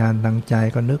วิญญาณทางใจ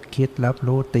ก็นึกคิดรับ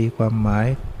รู้ตีความหมาย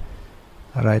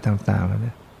อะไรต่างๆแล้วเ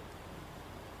นี่ย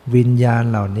วิญญาณ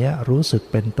เหล่านี้รู้สึก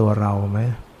เป็นตัวเราไหม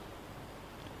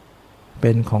เ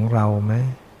ป็นของเราไหม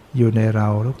อยู่ในเรา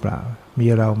หรือเปล่ามี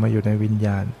เรามาอยู่ในวิญญ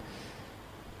าณ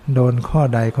โดนข้อ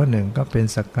ใดข้อหนึ่งก็เป็น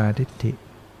สักกายทิฏฐิ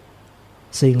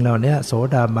สิ่งเหล่านี้โส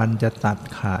ดาบันจะตัด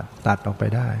ขาดตัดออกไป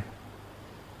ได้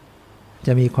จ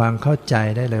ะมีความเข้าใจ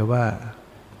ได้เลยว่า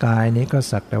กายนี้ก็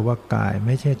สักแต่ว่ากายไ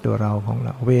ม่ใช่ตัวเราของเร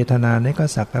าเวทนานี้ก็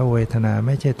สักแต่เวทนาไ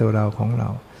ม่ใช่ตัวเราของเรา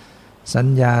สัญ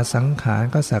ญาสังขาร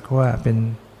ก็สักว่าเป็น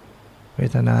เว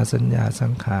ทนาสัญญาสั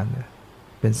งขาร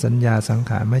เป็นสัญญาสัง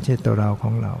ขารไม่ใช่ตัวเราข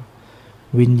องเรา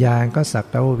วิญญาณก็สัก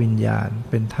แต่ว่าวิญญาณ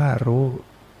เป็นธาตุรู้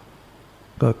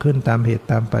เกิดขึ้นตามเหตุ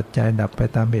ตามปัจจัยดับไป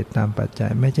ตามเหตุตามปัจจั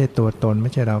ยไม่ใช่ตัวตนไ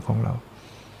ม่ใช่เราของเรา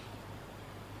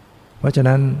เพราะฉะ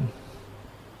นั้น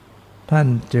ท่าน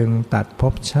จึงตัดภ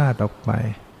พชาติออกไป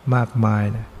มากมาย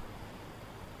นะ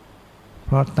เพ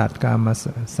ราะตัดกาม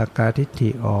สักกายทิฏฐิ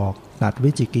ออกตัด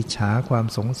วิจิกิจฉาความ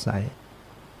สงสัย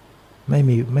ไ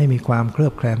ม่มีความเคลือ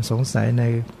บแคลงสงสัยใน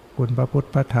คุณพระพุทธ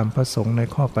พระธรรมพระสงฆ์ใน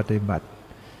ข้อปฏิบัติ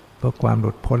เพื่อความห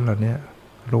ลุดพ้นเหล่านี้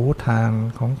รู้ทาง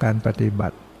ของการปฏิบั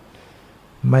ติ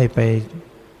ไม่ไป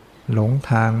หลง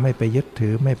ทางไม่ไปยึดถื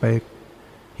อไม่ไป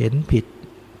เห็นผิด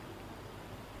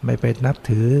ไม่ไปนับ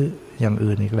ถืออย่าง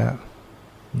อื่นอีกแล้ว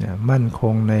มั่นค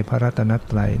งในพระรัตน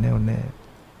ตรัยแน่วแน่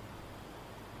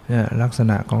ลักษ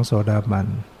ณะของโสดาบัน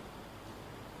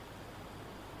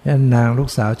นางลูก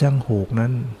สาวจ้างหูกนั้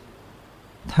น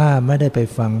ถ้าไม่ได้ไป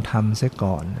ฟังธรรมเสีย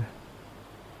ก่อน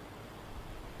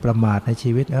ประมาทใน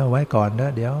ชีวิตไว้ก่อนน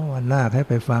ะเดี๋ยววันหน้าให้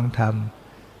ไปฟังธรรม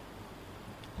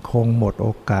คงหมดโอ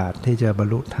กาสที่จะบรร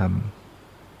ลุธรรม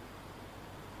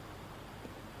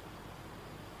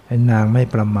นางไม่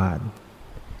ประมาท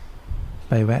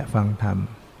ไปแวะฟังธรรม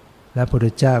และพระพุทธ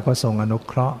เจ้าก็ทรงอนุ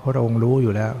เคราะห์พระองค์รู้อ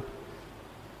ยู่แล้ว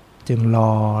จึง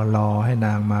รอให้น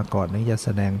างมาก่อนถึงจะแส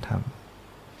ดงธรรม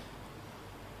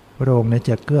พระองค์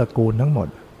จะเกื้อกูลทั้งหมด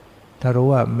ถ้ารู้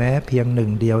ว่าแม้เพียงหนึ่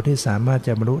งเดียวที่สามารถจ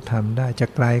ะบรรลุธรรมได้จะ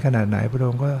ไกลขนาดไหนพระอ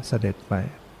งค์ก็เสด็จไป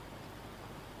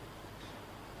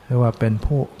เรียกว่าเป็น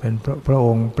พระอ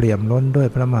งค์เปี่ยมล้นด้วย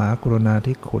พระมหากรุณา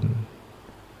ธิคุณ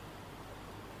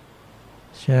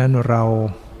ฉะนั้นเรา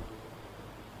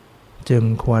จึง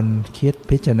ควรคิด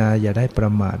พิจารณาอย่าได้ปร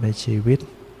ะมาทในชีวิต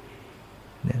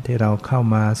เนี่ยที่เราเข้า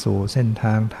มาสู่เส้นท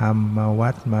างธรรมมาวั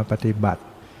ดมาปฏิบัติ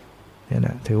เนี่ยน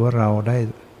ะถือว่าเราได้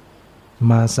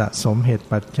มาสะสมเหตุ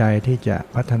ปัจจัยที่จะ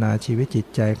พัฒนาชีวิตจิต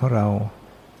ใจของเรา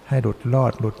ให้ห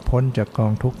ลุดพ้นจากกอ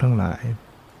งทุกข์ทั้งหลาย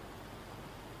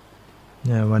เ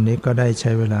นี่ยวันนี้ก็ได้ใ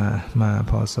ช้เวลามา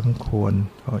พอสมควร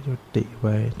ขอยุติไ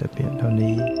ว้แต่เพียงเท่า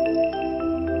นี้